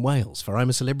castle in Wales for I'm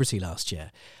a Celebrity last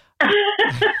year.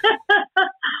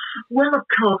 Well, of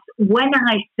course, when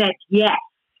I said yes,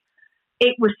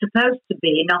 it was supposed to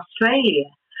be in Australia.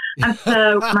 And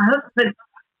so my husband,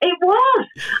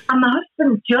 and my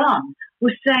husband John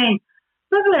was saying,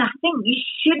 Beverly, I think you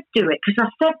should do it. Because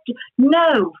I said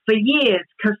no for years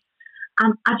because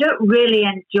I don't really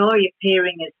enjoy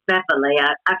appearing as Beverly.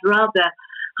 I'd rather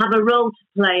have a role to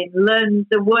play and learn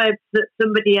the words that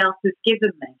somebody else has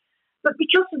given me. But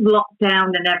because of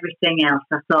lockdown and everything else,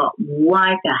 I thought,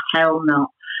 why the hell not?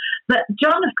 But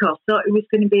John, of course, thought it was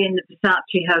going to be in the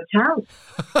Versace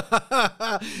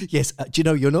Hotel. Yes, do you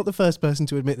know, you're not the first person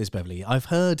to admit this, Beverly. I've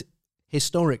heard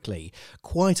historically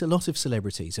quite a lot of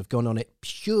celebrities have gone on it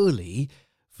purely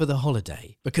for the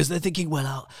holiday because they're thinking,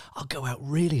 well, I'll go out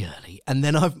really early and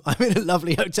then I'm in a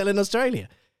lovely hotel in Australia.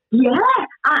 Yeah,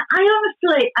 I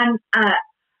honestly and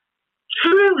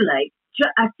truly,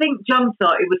 I think John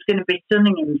thought he was going to be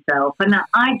sunning himself, and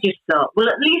I just thought, well,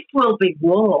 at least we'll be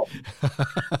warm.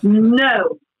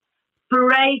 No,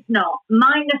 parade not.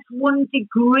 -1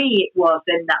 degree it was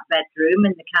in that bedroom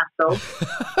in the castle.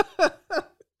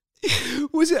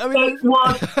 Was it? I mean, it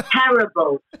was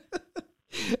terrible.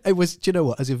 It was, do you know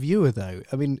what, as a viewer though,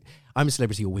 I mean, I'm a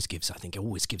Celebrity always gives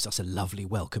us a lovely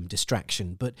welcome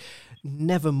distraction, but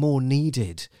never more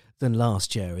needed than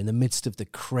last year in the midst of the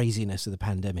craziness of the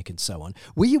pandemic and so on.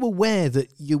 Were you aware that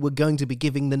you were going to be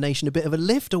giving the nation a bit of a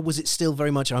lift, or was it still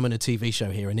very much, I'm on a TV show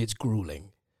here and it's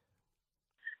grueling?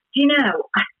 You know,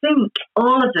 I think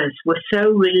all of us were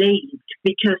so relieved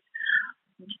because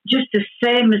just the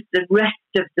same as the rest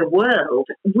of the world,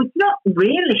 we've not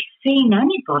really seen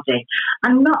anybody.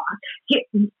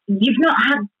 You've not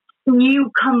had new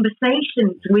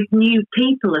conversations with new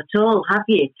people at all, have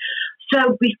you?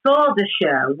 So before the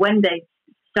show, when they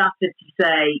started to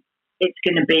say it's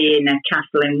going to be in a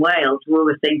castle in Wales, we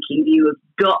were thinking, you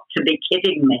have got to be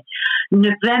kidding me.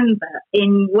 November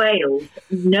in Wales,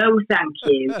 no thank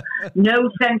you, no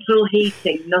central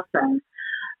heating, nothing.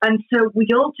 And so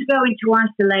we'd all to go into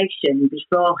isolation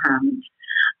beforehand.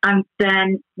 And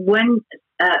then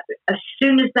as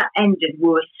soon as that ended, we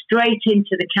were straight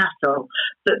into the castle.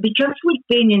 But because we'd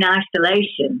been in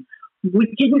isolation,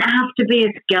 we didn't have to be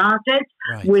as guarded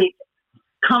with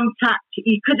contact.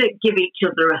 You could give each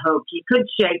other a hug. You could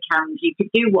shake hands. You could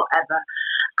do whatever.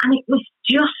 And it was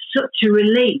just such a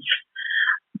relief.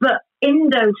 But in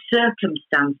those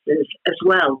circumstances as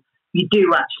well, you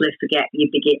do actually forget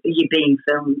you're being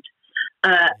filmed.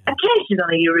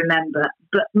 Occasionally you remember,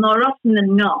 but more often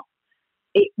than not,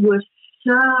 it was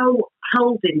so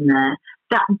cold in there.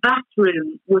 That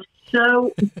bathroom was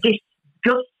so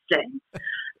disgusting.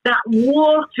 That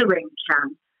watering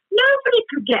can, nobody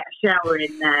could get a shower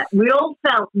in there. We all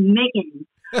felt minging.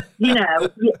 You know,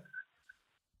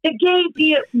 they gave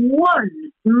you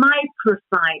one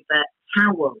microfiber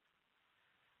towel.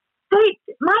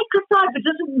 Microfiber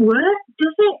doesn't work,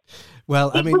 does it?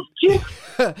 Well, I mean,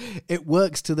 it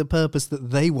works to the purpose that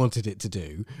they wanted it to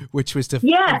do, which was to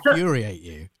infuriate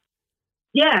you.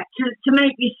 Yeah, to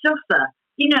make you suffer.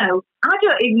 You know, I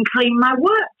don't even clean my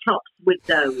worktops with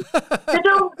those. They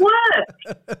don't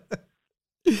work.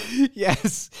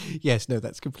 Yes, no,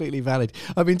 that's completely valid.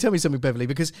 I mean, tell me something, Beverly,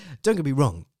 because don't get me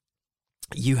wrong,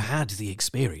 you had the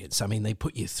experience. I mean, they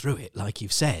put you through it, like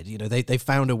you've said. You know, they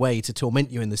found a way to torment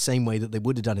you in the same way that they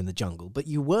would have done in the jungle, but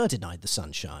you were denied the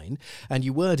sunshine and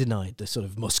you were denied the sort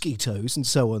of mosquitoes and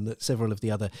so on that several of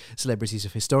the other celebrities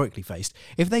have historically faced.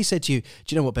 If they said to you, do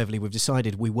you know what, Beverly, we've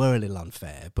decided we were a little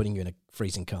unfair putting you in a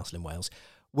freezing castle in Wales.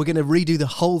 We're going to redo the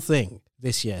whole thing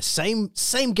this year. Same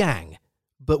gang,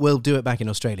 but we'll do it back in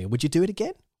Australia. Would you do it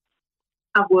again?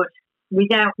 I would.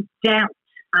 Without doubt,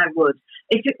 I would.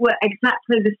 If it were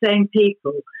exactly the same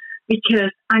people,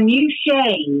 because I knew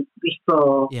Shane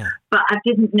before, but I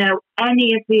didn't know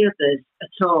any of the others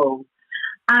at all.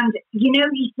 And, you know,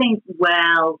 you think,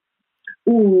 well,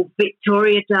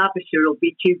 Victoria Derbyshire will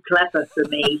be too clever for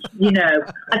me.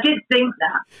 I did think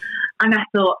that. And I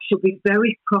thought she'll be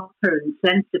very proper and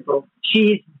sensible.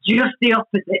 She is just the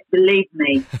opposite, believe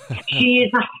me. She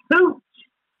is a hoot.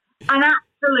 An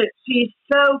absolute. She is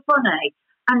so funny.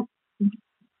 And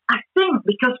I think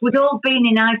because we'd all been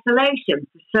in isolation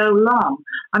for so long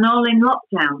and all in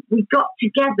lockdown, we got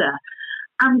together.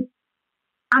 And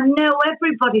I know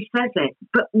everybody says it,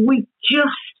 but we just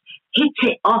hit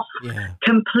it off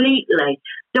completely.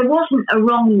 There wasn't a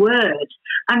wrong word.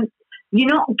 And you're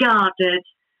not guarded.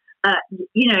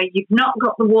 You've not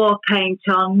got the war paint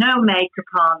on, no makeup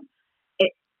on.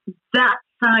 That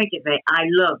side of it I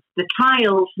love. The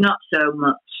trials, not so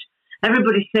much.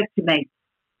 Everybody said to me,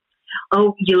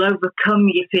 "Oh, you'll overcome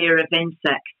your fear of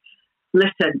insects."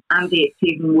 Listen, Andy, it's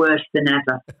even worse than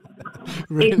ever.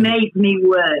 Really? It made me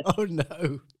worse. Oh,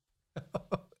 no.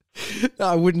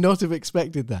 I would not have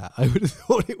expected that. I would have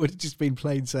thought it would have just been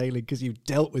plain sailing because you've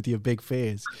dealt with your big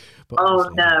fears. But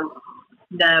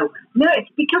No, it's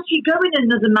because you go in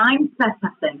another mindset, I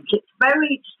think. It's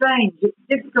very strange. It's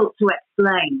difficult to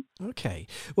explain. Okay.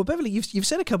 Well, Beverly, you've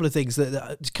said a couple of things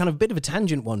that it's kind of a bit of a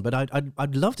tangent one, but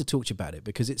I'd love to talk to you about it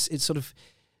because it's sort of,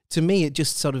 to me, it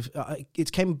just sort of,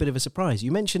 it came a bit of a surprise.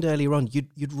 You mentioned earlier on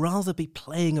you'd rather be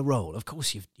playing a role. Of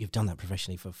course, you've done that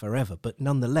professionally for forever, but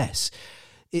nonetheless,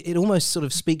 it almost sort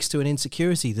of speaks to an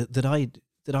insecurity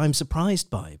that I'm surprised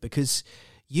by because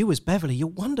you as Beverly, you're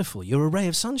wonderful. You're a ray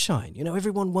of sunshine.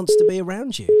 Everyone wants to be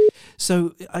around you.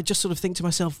 So I just sort of think to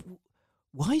myself,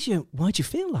 why'd you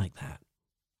feel like that?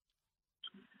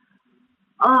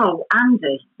 Oh,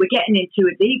 Andy, we're getting into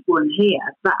a deep one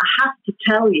here, but I have to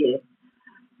tell you,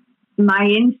 my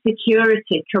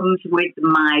insecurity comes with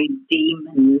my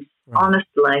demons,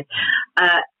 honestly.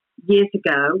 Years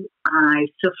ago, I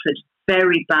suffered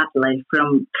very badly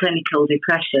from clinical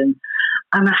depression,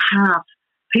 and I have.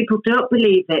 People don't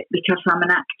believe it because I'm an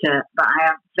actor, but I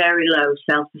have very low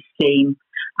self-esteem.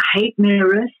 I hate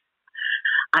mirrors.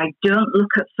 I don't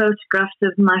look at photographs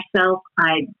of myself.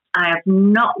 I have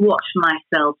not watched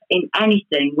myself in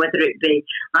anything, whether it be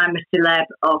I'm a Celeb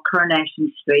or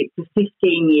Coronation Street, for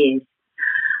 15 years.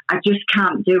 I just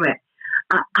can't do it.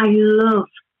 I love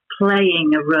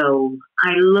playing a role.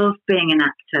 I love being an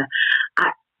actor.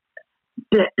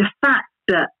 The fact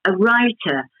that a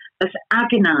writer has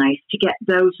agonised to get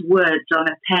those words on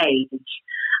a page,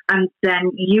 and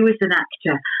then you as an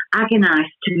actor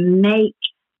agonised to make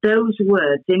those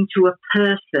words into a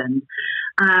person,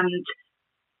 and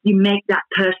you make that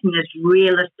person as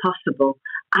real as possible.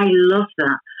 I love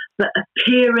that. But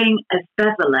appearing as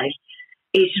Beverly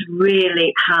is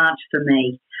really hard for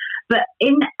me. But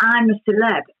in I'm a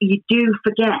Celeb, you do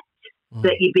forget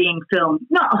that you're being filmed.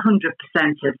 Not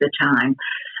 100% of the time,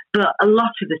 but a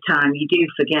lot of the time you do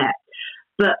forget.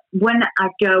 But when I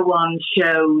go on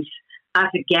shows as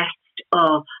a guest,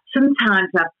 or sometimes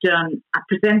I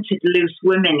presented Loose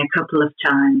Women a couple of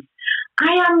times,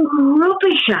 I am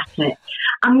rubbish at it.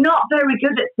 I'm not very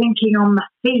good at thinking on my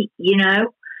feet,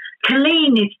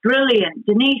 Colleen is brilliant.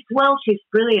 Denise Welch is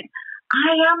brilliant.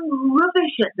 I am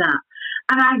rubbish at that.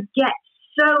 And I get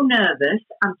so nervous.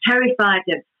 I'm terrified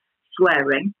of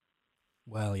swearing.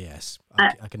 Well, yes.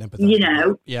 I can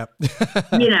empathise. Yeah.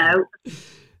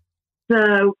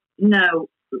 So, no,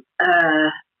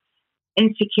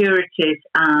 insecurities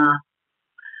are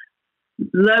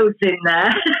loads in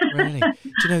there. Really?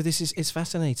 Do this is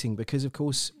fascinating because, of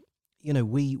course,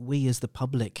 we as the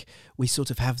public, we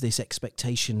sort of have this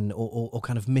expectation or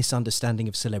kind of misunderstanding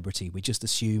of celebrity. We just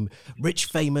assume rich,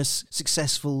 famous,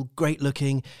 successful, great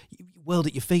looking, world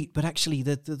at your feet. But actually,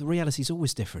 the reality is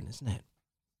always different, isn't it?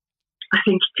 I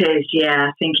think it is, yeah.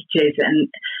 I think it is. And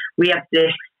we have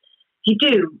this,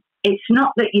 it's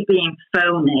not that you're being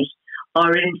phony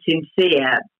or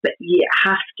insincere, but you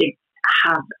have to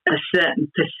have a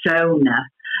certain persona.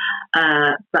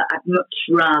 But I'd much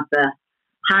rather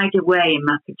hide away in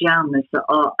my pajamas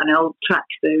or an old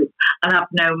tracksuit and have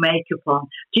no makeup on.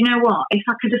 Do you know what? If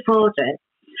I could afford it,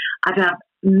 I'd have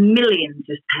millions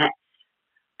of pets.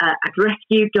 I'd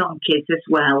rescue donkeys as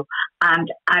well. And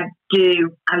I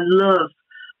love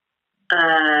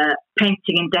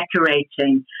painting and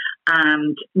decorating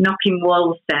and knocking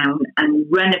walls down and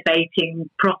renovating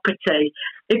property.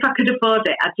 If I could afford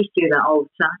it, I'd just do that all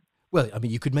the time. Well, I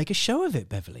mean, you could make a show of it,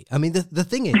 Beverly. I mean, the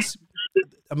thing is,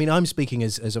 I'm speaking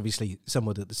as obviously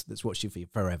someone that's watched you for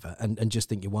forever and just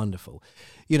think you're wonderful.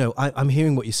 I'm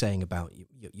hearing what you're saying about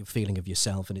your feeling of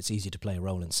yourself, and it's easy to play a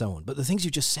role and so on. But the things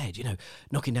you just said,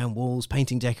 knocking down walls,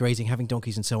 painting, decorating, having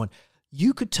donkeys and so on,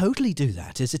 you could totally do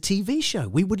that as a TV show.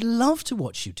 We would love to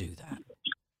watch you do that.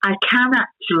 I can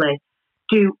actually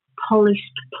do polished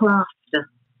plaster.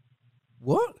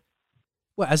 What?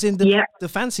 Well, as in the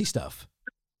fancy stuff?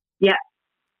 Yeah.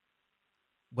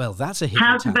 Well, that's a hidden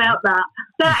How's talent. about that?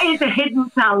 That is a hidden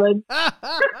talent. I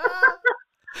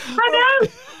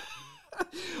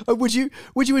know. Would you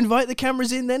invite the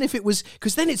cameras in then if it was,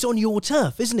 because then it's on your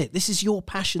turf, isn't it? This is your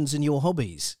passions and your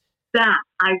hobbies. That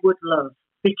I would love,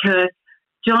 because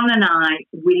John and I,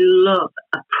 we love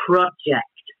a project,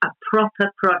 a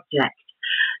proper project.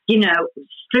 You know,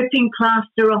 stripping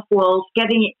plaster off walls,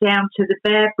 getting it down to the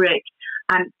bare brick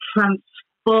and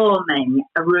transforming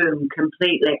a room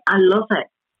completely. I love it.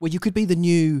 Well, you could be the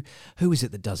new, who is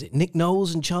it that does it? Nick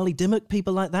Knowles and Charlie Dimmock,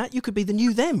 people like that. You could be the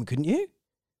new them, couldn't you?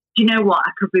 Do you know what?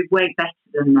 I could be way better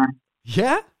than them.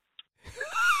 Yeah?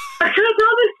 I could,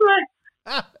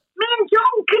 honestly. Me and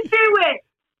John could do it.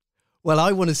 Well,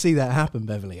 I want to see that happen,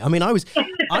 Beverly. I mean, I was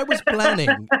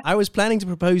planning to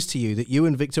propose to you that you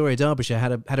and Victoria Derbyshire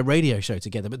had a radio show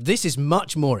together, but this is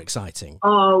much more exciting.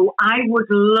 Oh, I would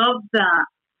love that.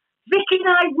 Vicky and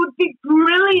I would be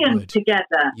brilliant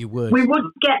together. You would. We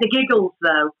wouldn't get the giggles,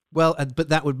 though. Well, but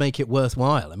that would make it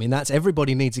worthwhile. I mean,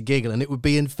 everybody needs a giggle, and it would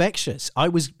be infectious.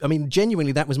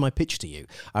 Genuinely, that was my pitch to you.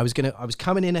 I was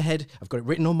coming in ahead. I've got it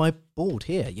written on my board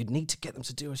here. You'd need to get them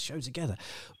to do a show together.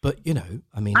 But,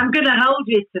 I'm going to hold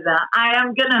you to that. I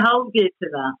am going to hold you to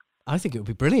that. I think it would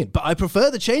be brilliant. But I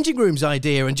prefer the changing rooms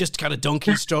idea and just kind of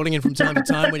donkey strolling in from time to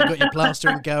time when you've got your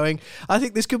plastering going. I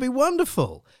think this could be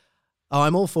wonderful. Oh,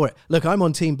 I'm all for it. Look, I'm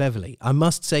on Team Beverly. I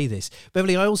must say this.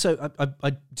 Beverly, I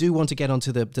do want to get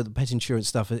onto the pet insurance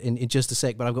stuff in just a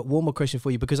sec, but I've got one more question for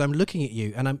you because I'm looking at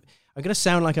you and I'm going to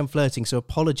sound like I'm flirting, so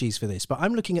apologies for this, but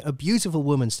I'm looking at a beautiful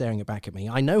woman staring back at me.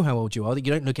 I know how old you are, that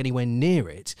you don't look anywhere near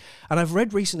it. And I've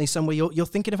read recently somewhere you're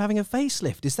thinking of having a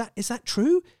facelift. Is that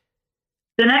true?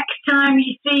 The next time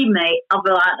you see me, I'll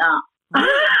be like that.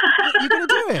 You're going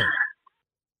to do it?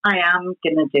 I am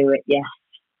going to do it, yes.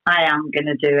 I am going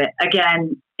to do it.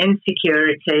 Again,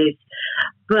 insecurities.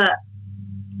 But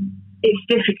it's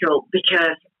difficult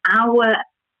because our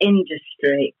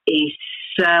industry is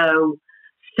so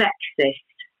sexist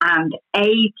and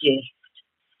ageist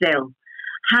still.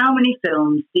 How many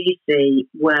films do you see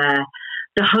where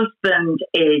the husband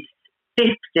is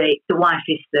 50, the wife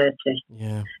is 30?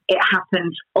 Yeah. It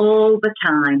happens all the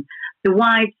time. The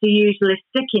wives are usually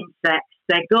sick in sex.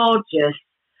 They're gorgeous.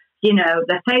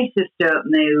 Their faces don't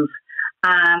move.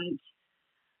 And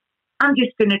I'm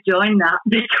just going to join that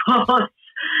because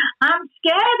I'm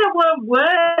scared it won't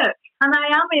work. And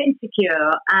I am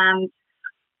insecure. And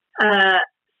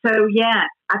so, yeah,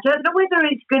 I don't know whether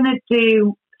it's going to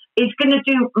do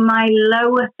my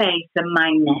lower face and my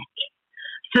neck.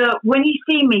 So when you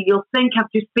see me, you'll think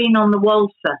I've just been on the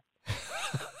waltzer.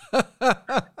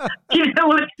 You know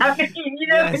what I mean?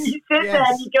 Yes, when you sit there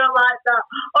and you go like that,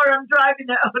 or I'm driving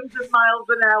at 100 miles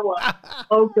an hour.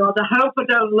 Oh, God, I hope I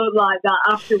don't look like that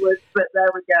afterwards, but there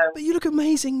we go. But you look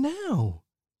amazing now.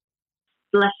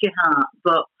 Bless your heart.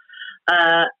 But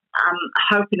I'm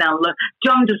hoping I'll look.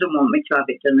 John doesn't want me to have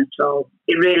it done at all.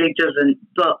 He really doesn't.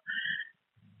 But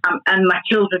and my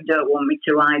children don't want me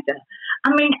to either.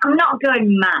 I mean, I'm not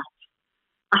going mad.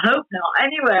 I hope not.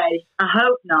 Anyway, I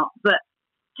hope not. But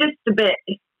just a bit,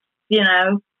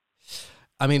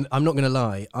 I mean, I'm not going to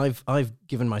lie. I've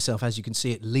given myself, as you can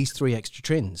see, at least 3 extra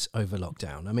trins over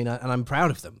lockdown. I mean, and I'm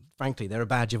proud of them. Frankly, they're a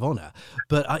badge of honour.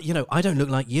 But, I don't look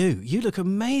like you. You look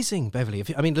amazing, Beverly.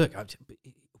 Look,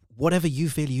 whatever you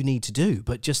feel you need to do.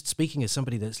 But just speaking as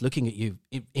somebody that's looking at you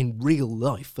in real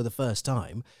life for the first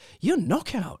time, you're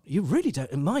knockout. You really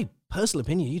don't. In my personal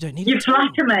opinion, you don't need it. You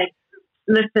flatter me.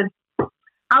 Listen.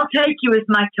 I'll take you as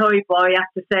my toy boy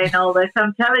after saying all this.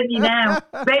 I'm telling you now,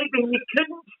 baby, you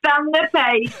couldn't stand the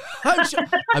pace.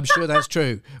 I'm sure that's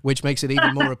true, which makes it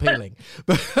even more appealing.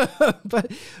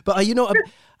 But are you not?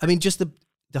 I mean, just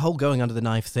the whole going under the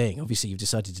knife thing. Obviously, you've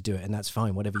decided to do it, and that's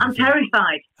fine. Whatever. I'm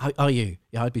terrified. Are you?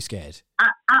 Yeah, I'd be scared.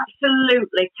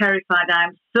 Absolutely terrified.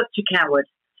 I'm such a coward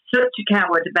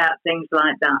about things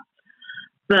like that.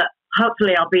 But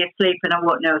hopefully, I'll be asleep and I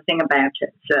won't know a thing about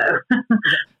it. So.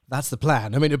 That's the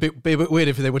plan. I mean, it'd be a bit weird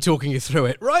if they were talking you through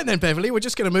it. Right then, Beverly, we're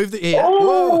just going to move the ear.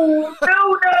 Oh,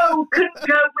 no, couldn't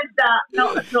go with that.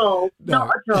 Not at all. No.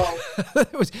 Not at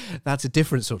all. That's a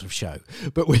different sort of show,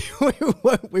 but we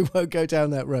won't go down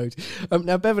that road.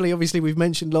 Now, Beverly, obviously, we've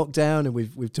mentioned lockdown and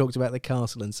we've talked about the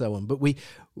castle and so on, but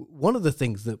one of the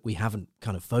things that we haven't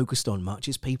kind of focused on much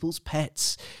is people's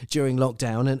pets during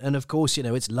lockdown, and of course,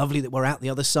 it's lovely that we're out the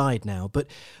other side now, but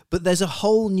there's a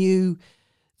whole new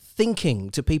thinking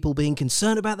to people being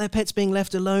concerned about their pets being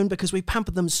left alone because we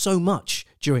pampered them so much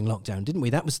during lockdown, didn't we?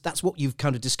 That's what you've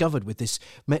kind of discovered with this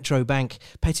Metro Bank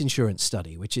pet insurance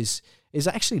study, which is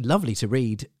actually lovely to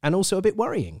read and also a bit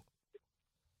worrying.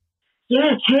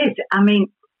 Yeah, it is. I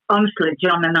mean, honestly,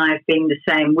 John and I have been the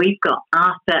same. We've got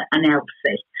Arthur and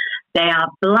Elsie. They are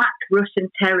black Russian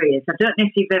Terriers. I don't know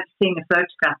if you've ever seen a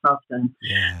photograph of them.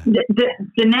 Yeah.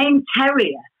 The name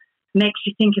Terrier makes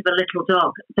you think of a little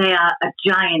dog. They are a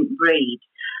giant breed.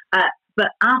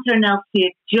 But Arthur and Elsie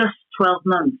are just 12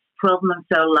 months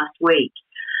old last week.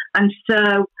 And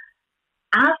so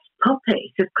as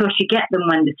puppies, of course, you get them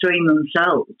when they're 3 months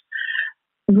old.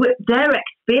 Their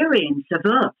experience of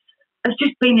us has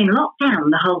just been in lockdown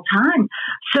the whole time.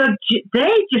 So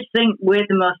they just think we're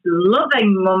the most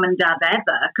loving mum and dad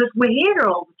ever because we're here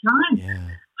all the time. Yeah.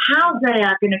 How they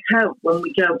are going to cope when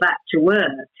we go back to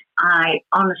work, I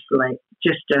honestly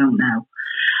just don't know.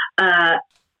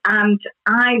 And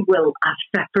I will have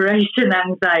separation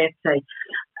anxiety.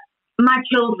 My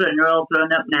children are all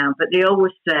grown up now, but they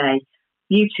always say,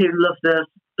 you two love those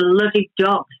bloody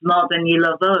dogs more than you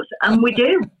love us. And we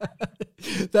do.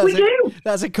 We do.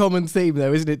 That's a common theme,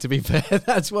 though, isn't it, to be fair?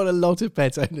 That's what a lot of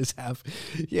pet owners have.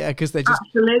 Yeah, because they're just...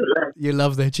 Absolutely. You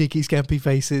love their cheeky, scampy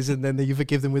faces, and then you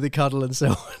forgive them with a cuddle and so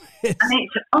on. And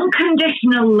it's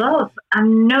unconditional love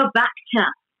and no back chat.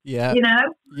 Yeah. You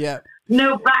know? Yeah.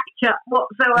 No back chat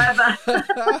whatsoever. Do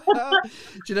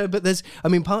you know, but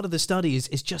part of the study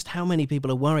is just how many people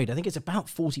are worried. I think it's about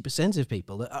 40% of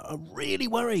people that are really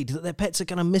worried that their pets are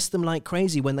going to miss them like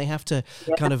crazy when they have to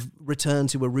kind of return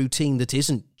to a routine that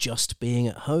isn't just being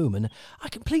at home. And I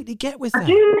completely get with that. I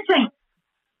do think,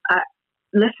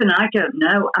 listen, I don't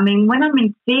know. I mean, when I'm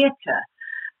in theatre,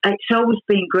 it's always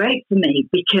been great for me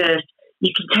because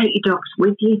you can take your dogs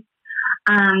with you.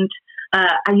 And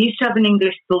I used to have an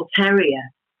English Bull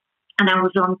Terrier, and I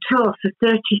was on tour for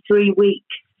 33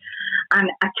 weeks. And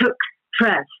I took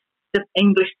Trev, the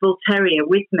English Bull Terrier,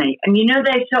 with me. And you know,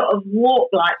 they sort of walk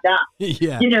like that.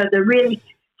 Yeah. You know, the really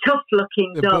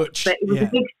tough-looking The dogs, butch, but it was yeah.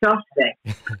 a big softie.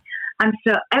 And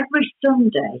so every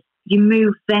Sunday, you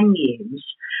move venues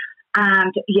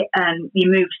and you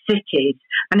move cities.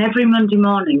 And every Monday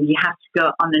morning, you have to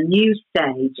go on a new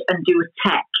stage and do a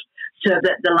tech, so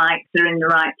that the lights are in the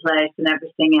right place and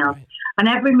everything else. Right. And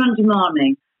every Monday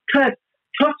morning, Trev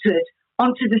trotted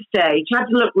onto the stage, had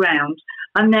a look round,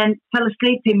 and then fell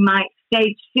asleep in my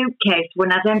stage suitcase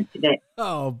when I'd emptied it.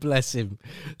 Oh, bless him.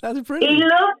 That's brilliant. He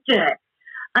loved it.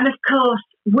 And of course,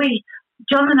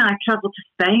 John and I travel to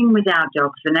Spain with our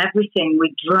dogs and everything.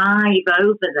 We drive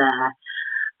over there.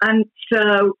 And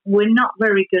so we're not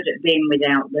very good at being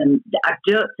without them. I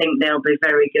don't think they'll be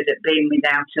very good at being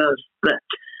without us, but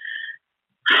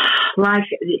life,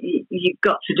 you've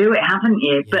got to do it, haven't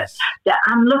you? Yes. But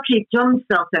I'm lucky John's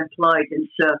self-employed, and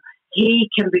so he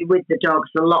can be with the dogs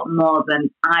a lot more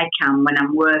than I can when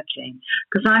I'm working.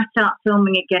 Because I start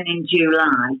filming again in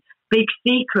July. Big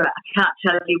secret, I can't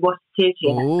tell you what it is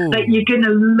yet. Ooh. But you're going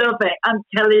to love it. I'm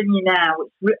telling you now.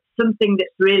 It's something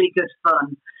that's really good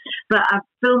fun. But I'm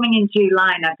filming in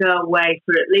July and I go away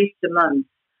for at least a month.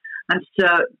 And so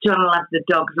John will have the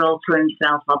dogs all to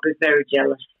himself. I'll be very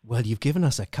jealous. Well, you've given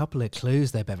us a couple of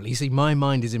clues there, Beverly. You see, my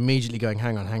mind is immediately going,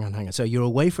 hang on. So you're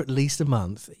away for at least a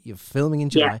month. You're filming in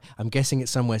July. Yeah. I'm guessing it's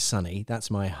somewhere sunny.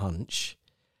 That's my hunch.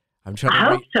 I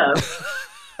hope so.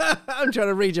 I'm trying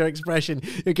to read your expression.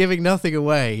 You're giving nothing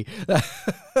away.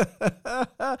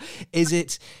 Is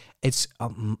it? It's.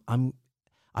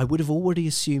 I would have already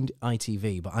assumed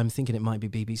ITV, but I'm thinking it might be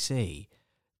BBC.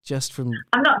 Just from...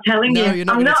 I'm not telling you. You're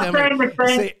not I'm going not to tell saying the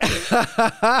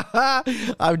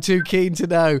me. I'm too keen to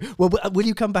know. Well, will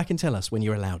you come back and tell us when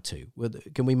you're allowed to?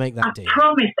 Can we make that deal? I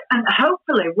promise. And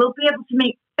hopefully we'll be able to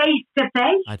meet face to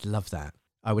face. I'd love that.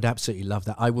 I would absolutely love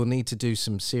that. I will need to do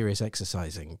some serious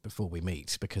exercising before we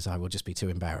meet because I will just be too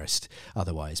embarrassed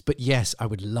otherwise. But yes, I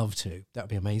would love to. That would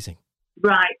be amazing.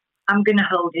 Right. I'm going to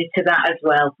hold you to that as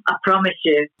well. I promise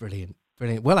you. Brilliant.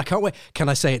 Well, I can't wait. Can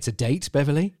I say it's a date,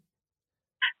 Beverly?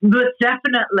 But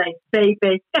definitely,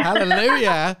 baby.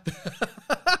 Hallelujah.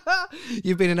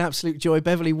 You've been an absolute joy.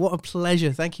 Beverly, what a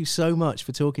pleasure. Thank you so much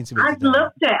for talking to me I've today.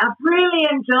 loved it. I've really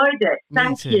enjoyed it.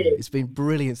 Thank you. It's been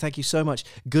brilliant. Thank you so much.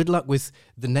 Good luck with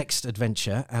the next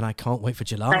adventure, and I can't wait for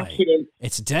July. Thank you.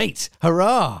 It's a date.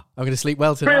 Hurrah. I'm going to sleep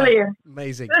well tonight. Brilliant.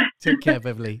 Amazing. Take care,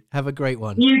 Beverly. Have a great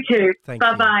one. You too. Thank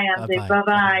you. Bye-bye, Andy.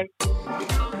 Bye-bye.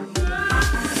 Bye-bye.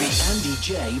 The Andy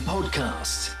J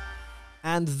Podcast.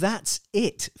 And that's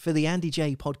it for the Andy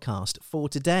J podcast for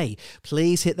today.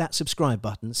 Please hit that subscribe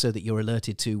button so that you're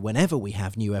alerted to whenever we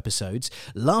have new episodes.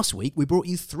 Last week, we brought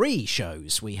you 3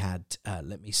 shows. We had,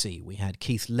 we had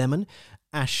Keith Lemon,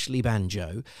 Ashley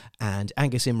Banjo, and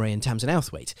Angus Imray and Tamsin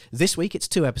Outhwaite. This week it's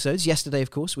 2 episodes. Yesterday,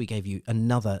 of course, we gave you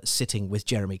another sitting with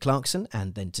Jeremy Clarkson,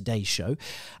 and then today's show.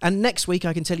 And next week,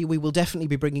 I can tell you we will definitely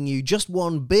be bringing you just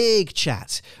one big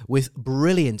chat with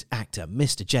brilliant actor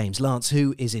Mr. James Lance,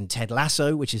 who is in Ted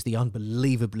Lasso, which is the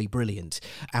unbelievably brilliant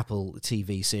Apple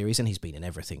TV series, and he's been in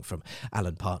everything from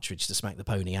Alan Partridge to Smack the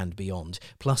Pony and beyond.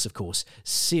 Plus, of course,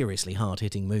 seriously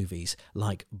hard-hitting movies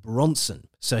like Bronson.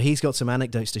 So he's got some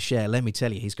anecdotes to share. Let me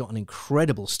tell you, he's got an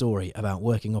incredible story about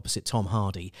working opposite Tom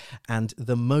Hardy, and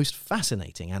the most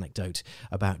fascinating anecdote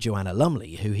about Joanna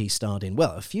Lumley, who he starred in,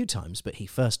 well, a few times, but he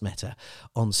first met her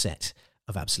on set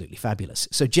of Absolutely Fabulous.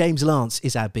 So James Lance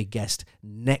is our big guest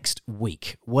next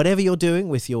week. Whatever you're doing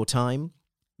with your time,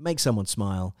 make someone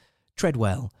smile, tread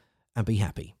well, and be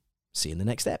happy. See you in the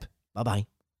next ep. Bye-bye.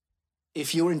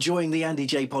 If you're enjoying the Andy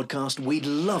J podcast, we'd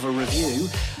love a review.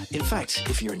 In fact,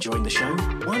 if you're enjoying the show,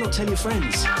 why not tell your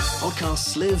friends?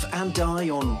 Podcasts live and die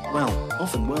on, well,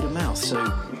 often word of mouth, so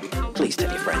please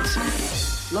tell your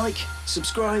friends. Like,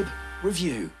 subscribe,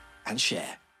 review, and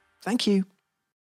share. Thank you.